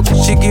her a look,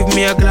 she give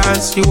me a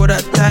glance. You wore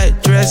that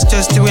tight dress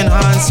just to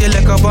enhance. You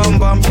like a bum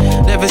bum.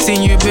 Never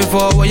seen you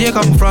before. Where you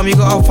come from? You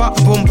got a fat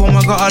bum bum.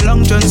 I got a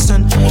long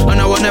Johnson.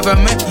 And I would never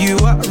met you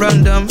at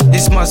random.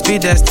 This must be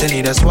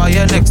destiny. That's why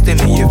you're next to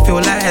me. You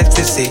feel like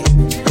ecstasy.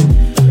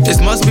 This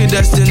must be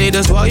destiny.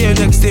 That's why you're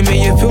next to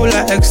me. You feel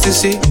like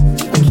ecstasy.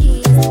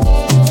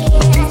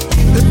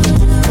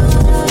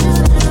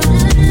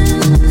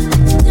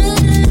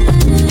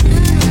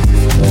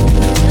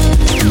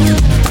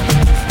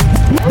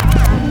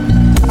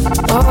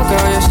 Oh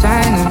girl, you're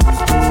shining.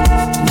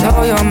 You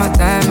know you're my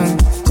diamond.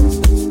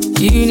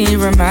 You need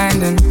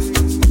reminding.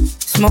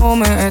 This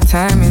moment of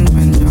timing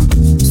when your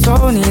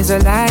soul needs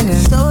aligning.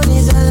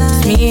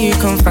 It's me you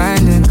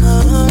confiding,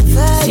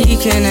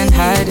 seeking and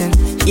hiding.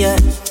 Yeah.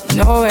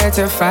 Nowhere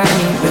to find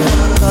me,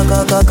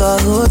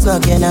 Who's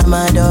knocking at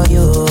my door?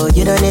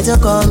 You don't need to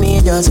call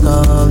me, just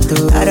come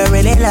through. I don't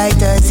really like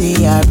to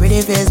see your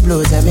pretty face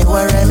blue. Tell me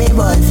what me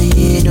boy for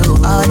you do.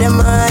 All the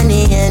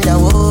money and the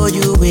world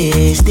you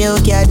wish still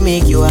can't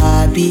make you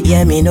happy.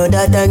 Yeah, me know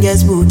that I get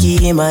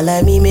spooky. Man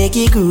like me make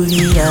it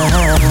groovy.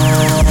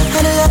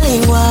 And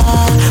darling,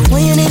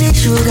 when you need the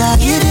sugar,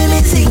 give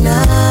me signal.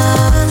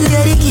 You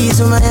get the keys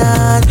to my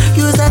heart.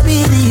 Use a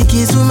the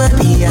keys to my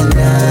piano.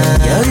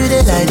 Yo, you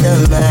the light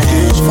of my fire.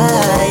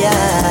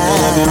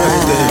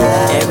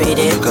 Every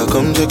day. Make I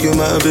come check you,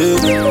 my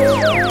baby.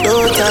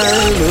 No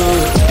time, no.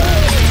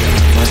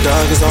 My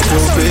dog is on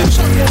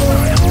probation.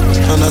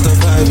 Another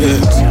 5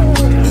 years.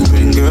 And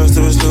bring girls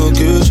to a slow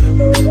kitchen.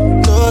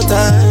 No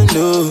time,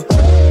 no.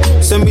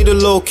 Send me the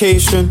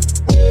location.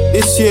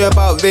 This year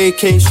about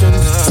vacation.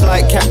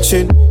 Flight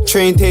catching,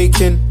 train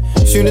taking.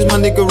 Soon as my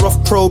nigga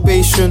off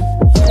probation.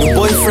 Your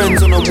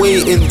boyfriend's on a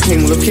waiting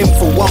thing, looking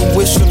for one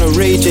wish on a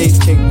Ray J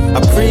thing. I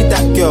prayed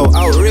that girl,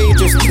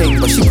 outrageous thing,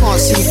 but she can't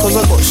see cause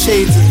I got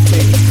shades and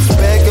thing.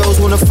 Bad girls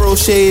wanna throw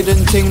shade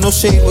and thing, no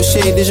shade, what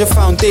shade is your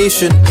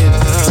foundation in?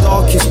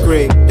 Darkest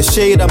grey, the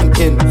shade I'm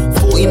in.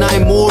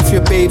 49 more if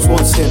your babes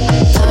want sin.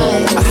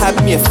 I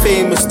had me a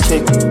famous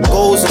thing,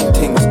 goals and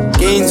things,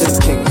 gains and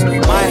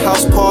things. My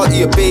house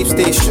party, a babe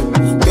station.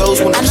 Girls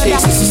wanna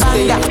chase us to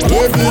stay.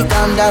 Baby,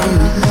 calm down,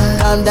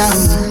 calm down.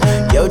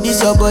 Yo,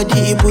 this your body,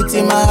 it puts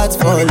in my heart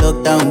for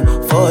lockdown,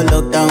 oh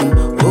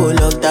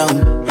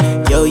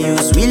lockdown. Yo, you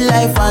sweet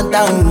life,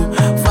 phantom,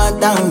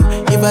 phantom.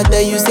 If I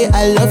tell you say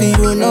I love you,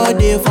 you know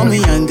they for me,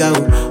 young girl,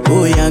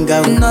 oh young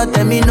girl. No,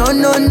 tell me no,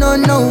 no, no,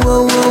 no,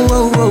 oh, oh,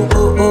 oh, oh,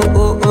 oh,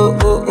 oh, oh,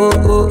 oh,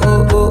 oh,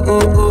 oh, oh,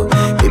 oh,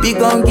 oh. Baby,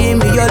 gon' give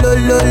me your lo,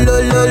 lo,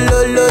 lo, lo, lo,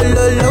 lo,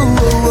 lo, lo,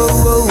 oh, oh,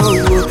 oh,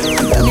 oh, oh.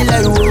 You got me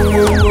like whoa,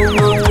 whoa, whoa,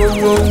 whoa,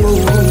 whoa,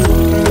 whoa, whoa.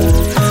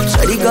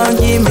 Shawty gon'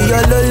 give me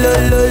your lo, lo,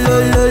 lo, lo,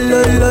 lo, lo,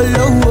 lo,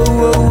 lo, whoa,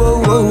 whoa,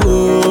 whoa,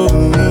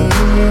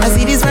 whoa. I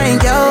see this fine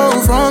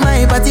girl from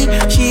my party,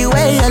 she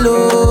wear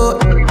yellow.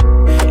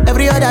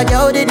 Every other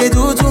girl they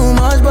do too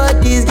much,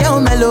 but this girl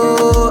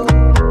mellow.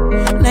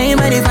 Now in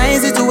my divine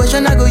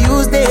situation, I go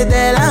use they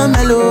tell I'm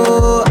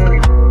mellow.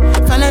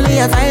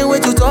 Finally I find way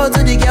to talk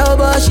to the girl,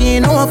 but she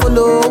ain't no one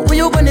follow. When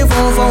you gonna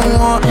phone for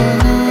one?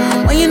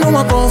 When you know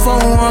I come for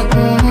one?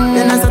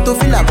 Then I start to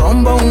feel a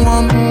bum bum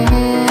one.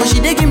 But she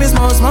dey give me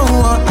small small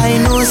one. I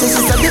know so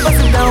she's a bit of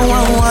a down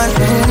one.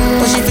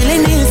 But she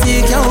feeling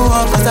insecure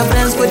cause her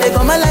friends could they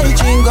come a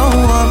light ring go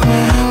on.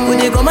 Could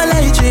they come a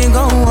light ring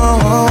go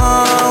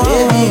on.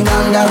 Baby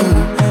calm down,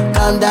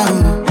 calm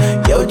down.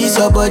 Yo, this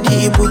your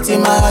body, it puts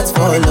in my heart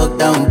for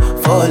lockdown,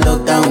 oh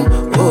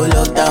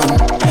lockdown.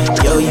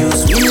 Yo, you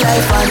sweet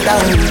life,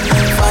 phantom,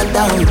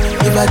 phantom.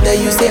 If I tell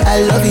you say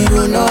I love you,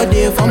 you know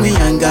they for me,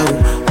 young girl,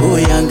 oh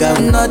young girl.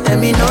 No, tell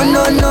me no,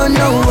 no, no,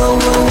 no, oh,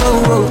 oh,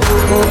 oh,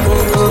 oh, oh,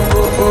 oh,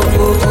 oh, oh,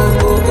 oh,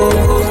 oh, oh,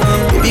 oh.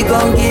 Baby,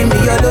 gon' give me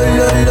your lo,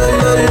 lo, lo,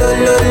 lo, lo,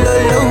 lo,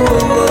 lo,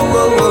 oh, oh,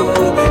 oh,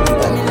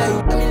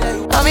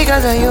 oh. All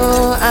because of you,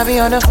 I be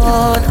on the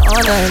phone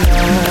all night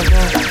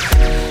long.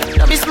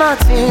 Be smart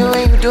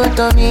when you do it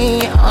to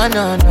me, oh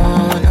no,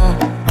 no, no.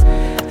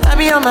 I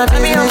be on my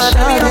business,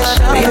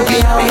 you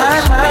be on my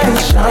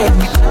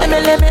mind,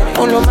 let me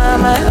pull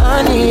my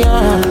honey,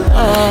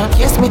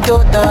 kiss me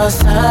to the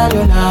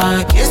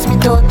cellular, kiss me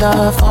to the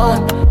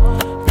phone.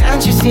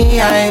 Can't you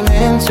see I'm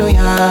into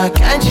ya,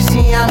 can't you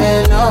see I'm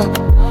in love?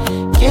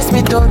 Kiss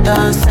me to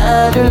the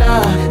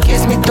cellular,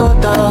 kiss me to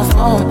the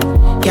phone.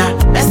 Yeah,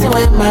 messing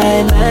with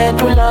my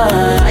medulla,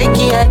 I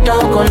can't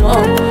talk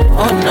alone,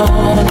 oh no,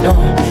 no.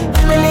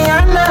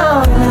 Emiliano,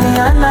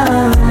 Emiliano,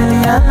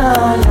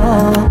 no.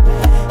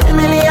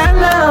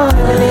 Emiliano,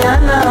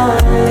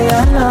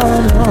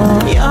 no.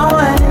 Yo,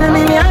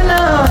 Emiliano,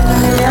 no.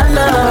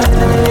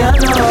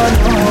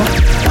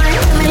 My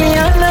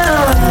Emiliano,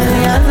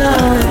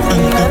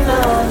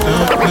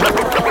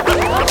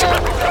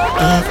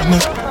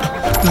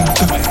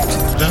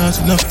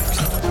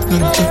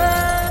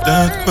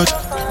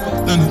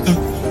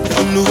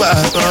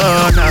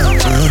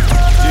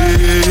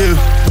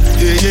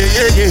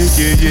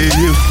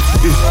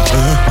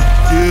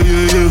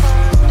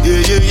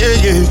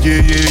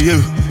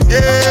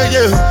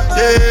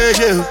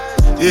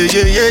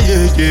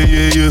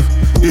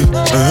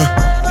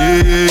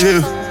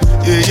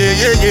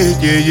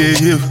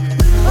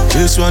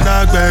 This one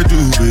I gotta do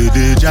with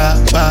the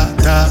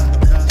jabata.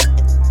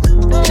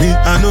 Me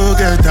I no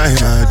get time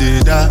I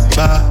did that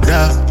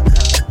bada.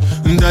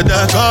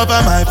 Dada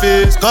cover my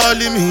face,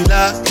 calling me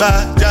la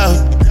bada.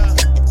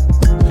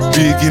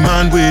 Biggie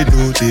man we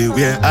know they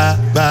wear a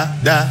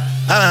bada.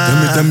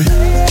 Tell me,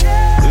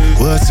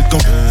 what's it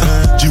gon'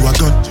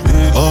 G-Wagon,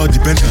 all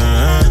depend.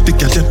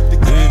 Take your time,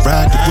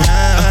 ride the boat.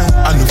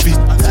 I no fit,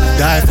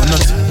 die for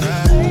nothing.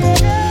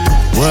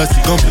 What's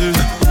it gon'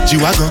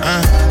 G-Wagon,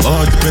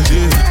 all depend.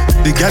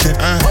 They got it,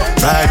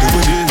 ride the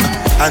boat.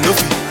 I no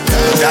fit,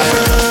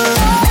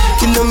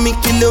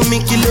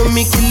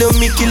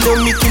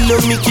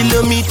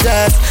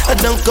 Kilometers. I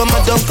don't come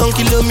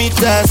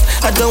kilometers.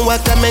 I don't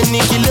walk that many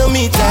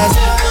kilometers.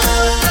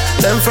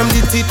 Learn from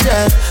the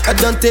teacher. I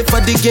don't take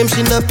for the game,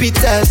 she no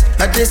pitas.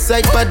 I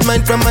decide bad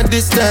mind from a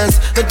distance.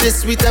 But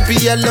this sweet happy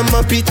all on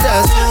my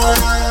pitas.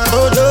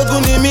 Oh,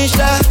 Doguni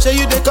Misha, show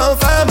you the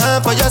confirm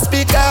for your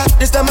speaker.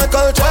 This time I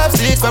call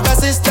chopsticks for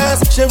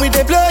assistance. Show we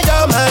they blow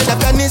your mind,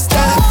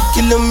 Afghanistan.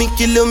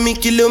 Kilometers.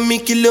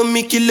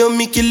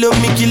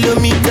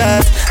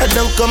 I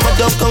don't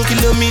come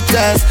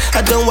kilometers.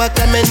 I don't walk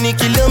that many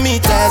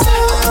kilometers.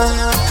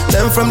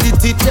 Learn from the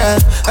teacher.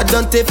 I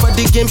don't take for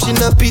the game, she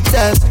no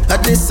pitas. I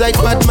decide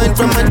bad mind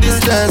from a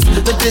distance.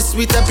 But this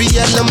sweet happy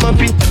all on my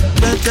beat.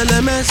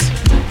 LMS.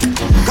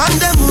 Come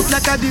they move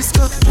like a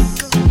disco.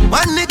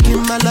 One nick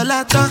in my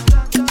lolata.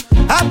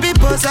 Happy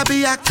boss,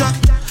 happy actor.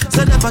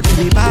 So never give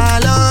me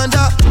ball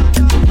under.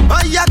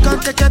 Oh yeah, come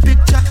take a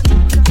picture.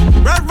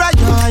 Right,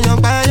 you're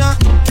young buyer.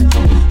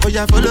 Oh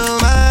yeah, follow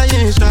my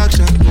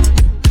instruction.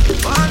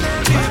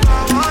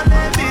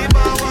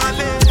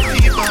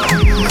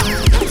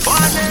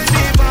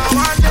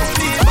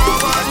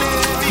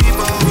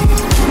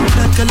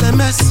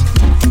 LMS.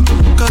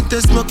 Can't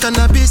they smoke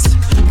cannabis?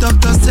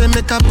 Doctors say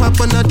make a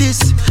pop on a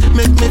this.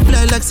 Make me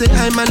fly like say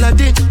I'm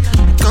Aladdin.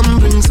 Come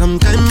bring some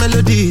kind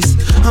melodies.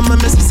 I'm a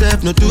messy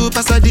self, no two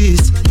pass of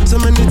this. So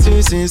many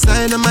things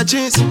inside of my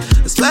jeans. I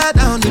swear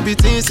down the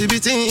beatings.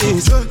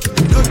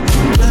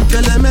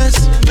 LMS.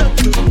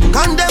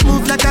 Can't they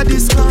move like a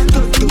disco?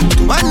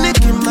 One nick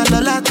in my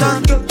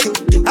lolata.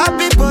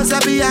 Happy boss,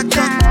 happy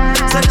actor.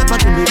 So never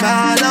give me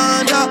ball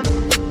under.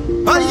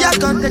 Oh yeah,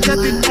 come take a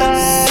picture.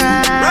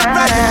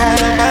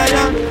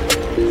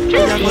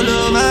 Right,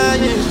 follow my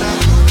Insta.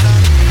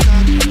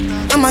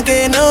 I'ma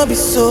get no be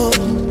so.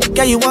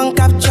 Girl, you won't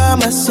capture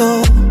my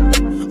soul.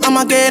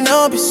 I'ma get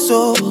no be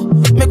so.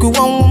 Make we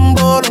one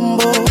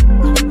lumbo.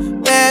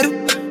 Beru,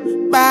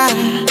 bye.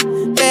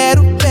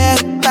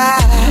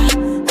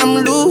 I'm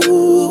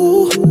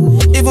loose.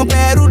 Even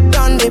Peru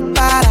done the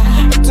para.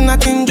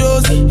 Tonight in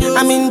Josie,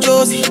 I'm in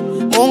Josie.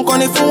 Won't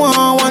call if you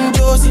want one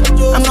Josie.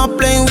 I'm not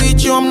playing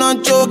with you, I'm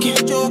not joking.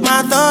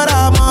 My thought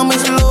of mom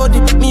is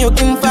loaded. Me you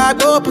can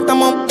fag up, but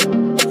I'm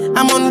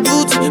on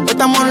duty, but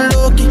I'm on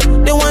low-key.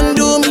 They want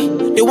do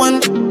me, they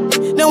want do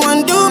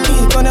me.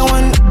 Cause they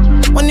want,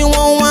 when you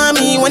won't want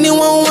me,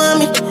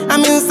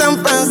 I'm in San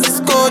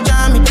Francisco,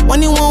 Jammy.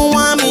 When you won't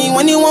want me,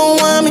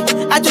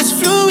 I just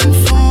flew in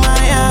from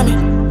Miami.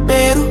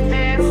 Peru,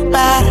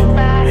 para.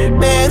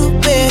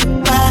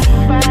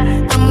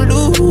 I'm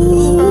loose.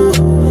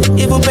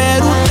 Even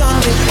Peru done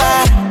the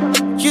para.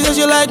 She said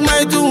she like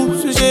my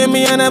tunes. She said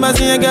me I never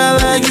seen a girl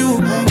like you.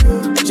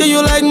 Say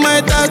you like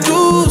my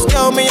tattoos.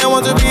 Tell me I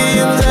want to be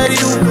inside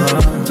you.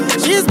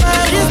 She's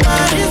mine.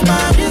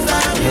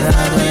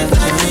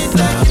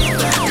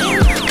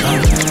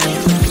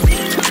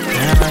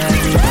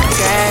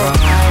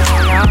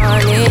 I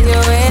need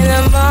you in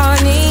the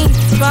morning,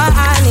 but I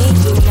need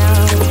you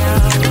now.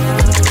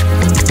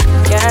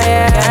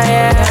 Yeah.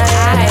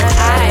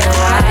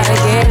 I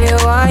give you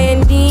all you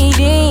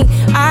need.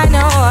 I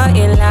know what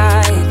you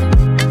like.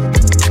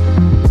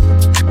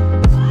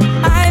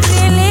 I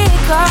feel it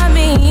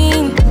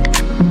coming.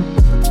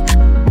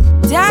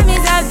 Time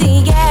is of the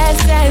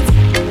essence.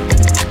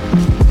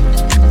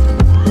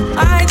 I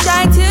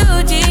try to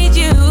teach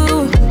you,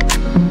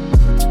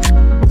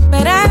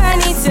 but I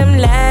need some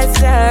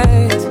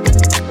lessons.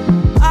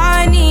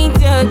 I need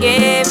to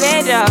give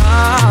it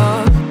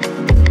all.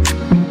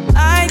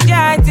 I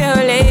try to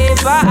live,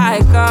 but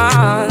I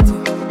can't.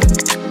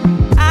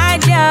 I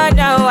don't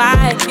know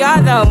why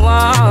you're the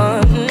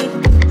one.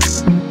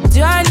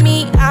 Turn me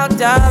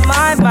out of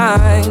my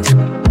mind.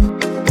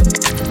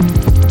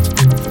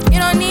 You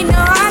don't need no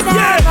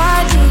other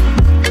body.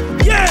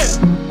 Yeah.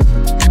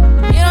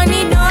 You don't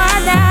need no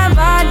other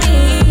body.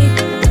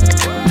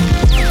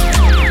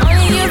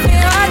 Only you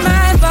feel on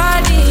my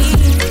body.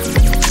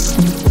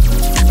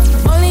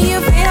 Only you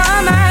feel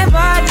on my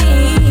body.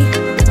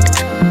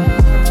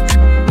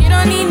 You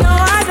don't need no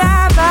other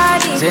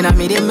body. Say now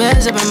me they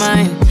mess up my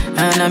mind,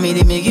 and I me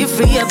they make you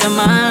free up your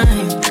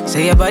mind.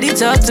 Say your body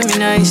talk to me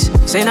nice.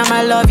 Say now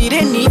my love you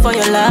didn't need for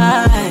your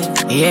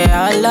life. Yeah,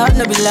 our love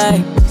no be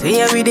lie. Say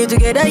every day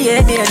together,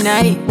 yeah, day and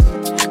night.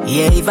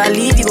 Yeah, if I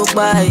leave you go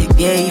by.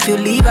 Yeah, if you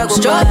leave I go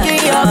stroking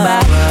by. Your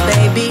body,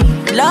 baby.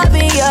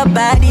 Loving your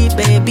body,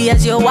 baby.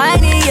 As you're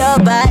whining your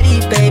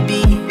body,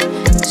 baby.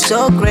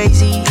 So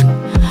crazy.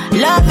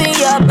 Loving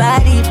your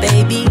body,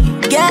 baby.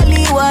 Girl,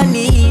 you want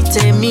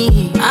to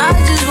me. I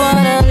just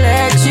wanna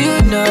let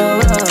you know.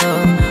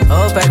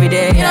 Hope every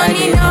day you don't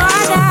need no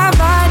other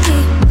body.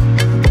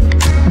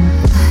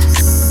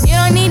 You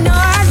don't need no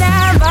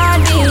other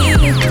body.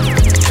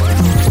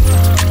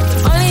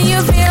 Only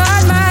you feel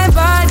on my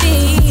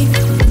body.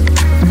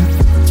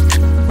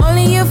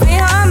 Only you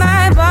feel on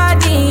my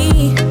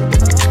body.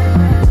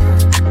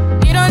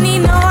 You don't need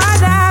no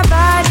other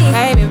body.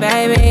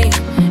 Baby,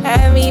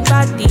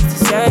 everybody's the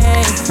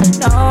same.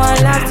 No one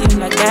loves you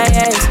like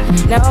this.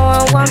 No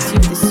one wants you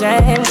the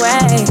same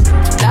way.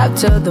 Love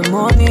till the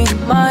morning.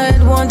 My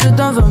head wants to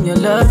turn from your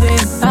loving.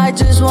 I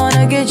just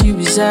wanna get you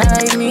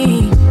beside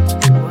me.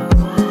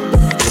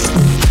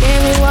 Give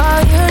me all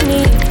you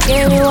need,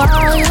 give me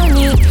all you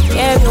need,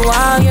 give me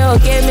all you,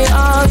 give me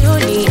all you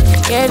need,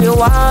 give me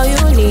all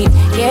you need,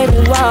 give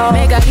me all.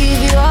 Make I give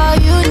you all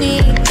you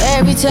need,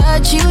 every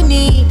touch you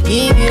need.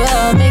 Give you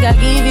all, make I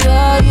give you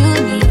all you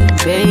need,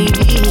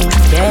 baby.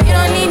 Yeah. You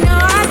don't need no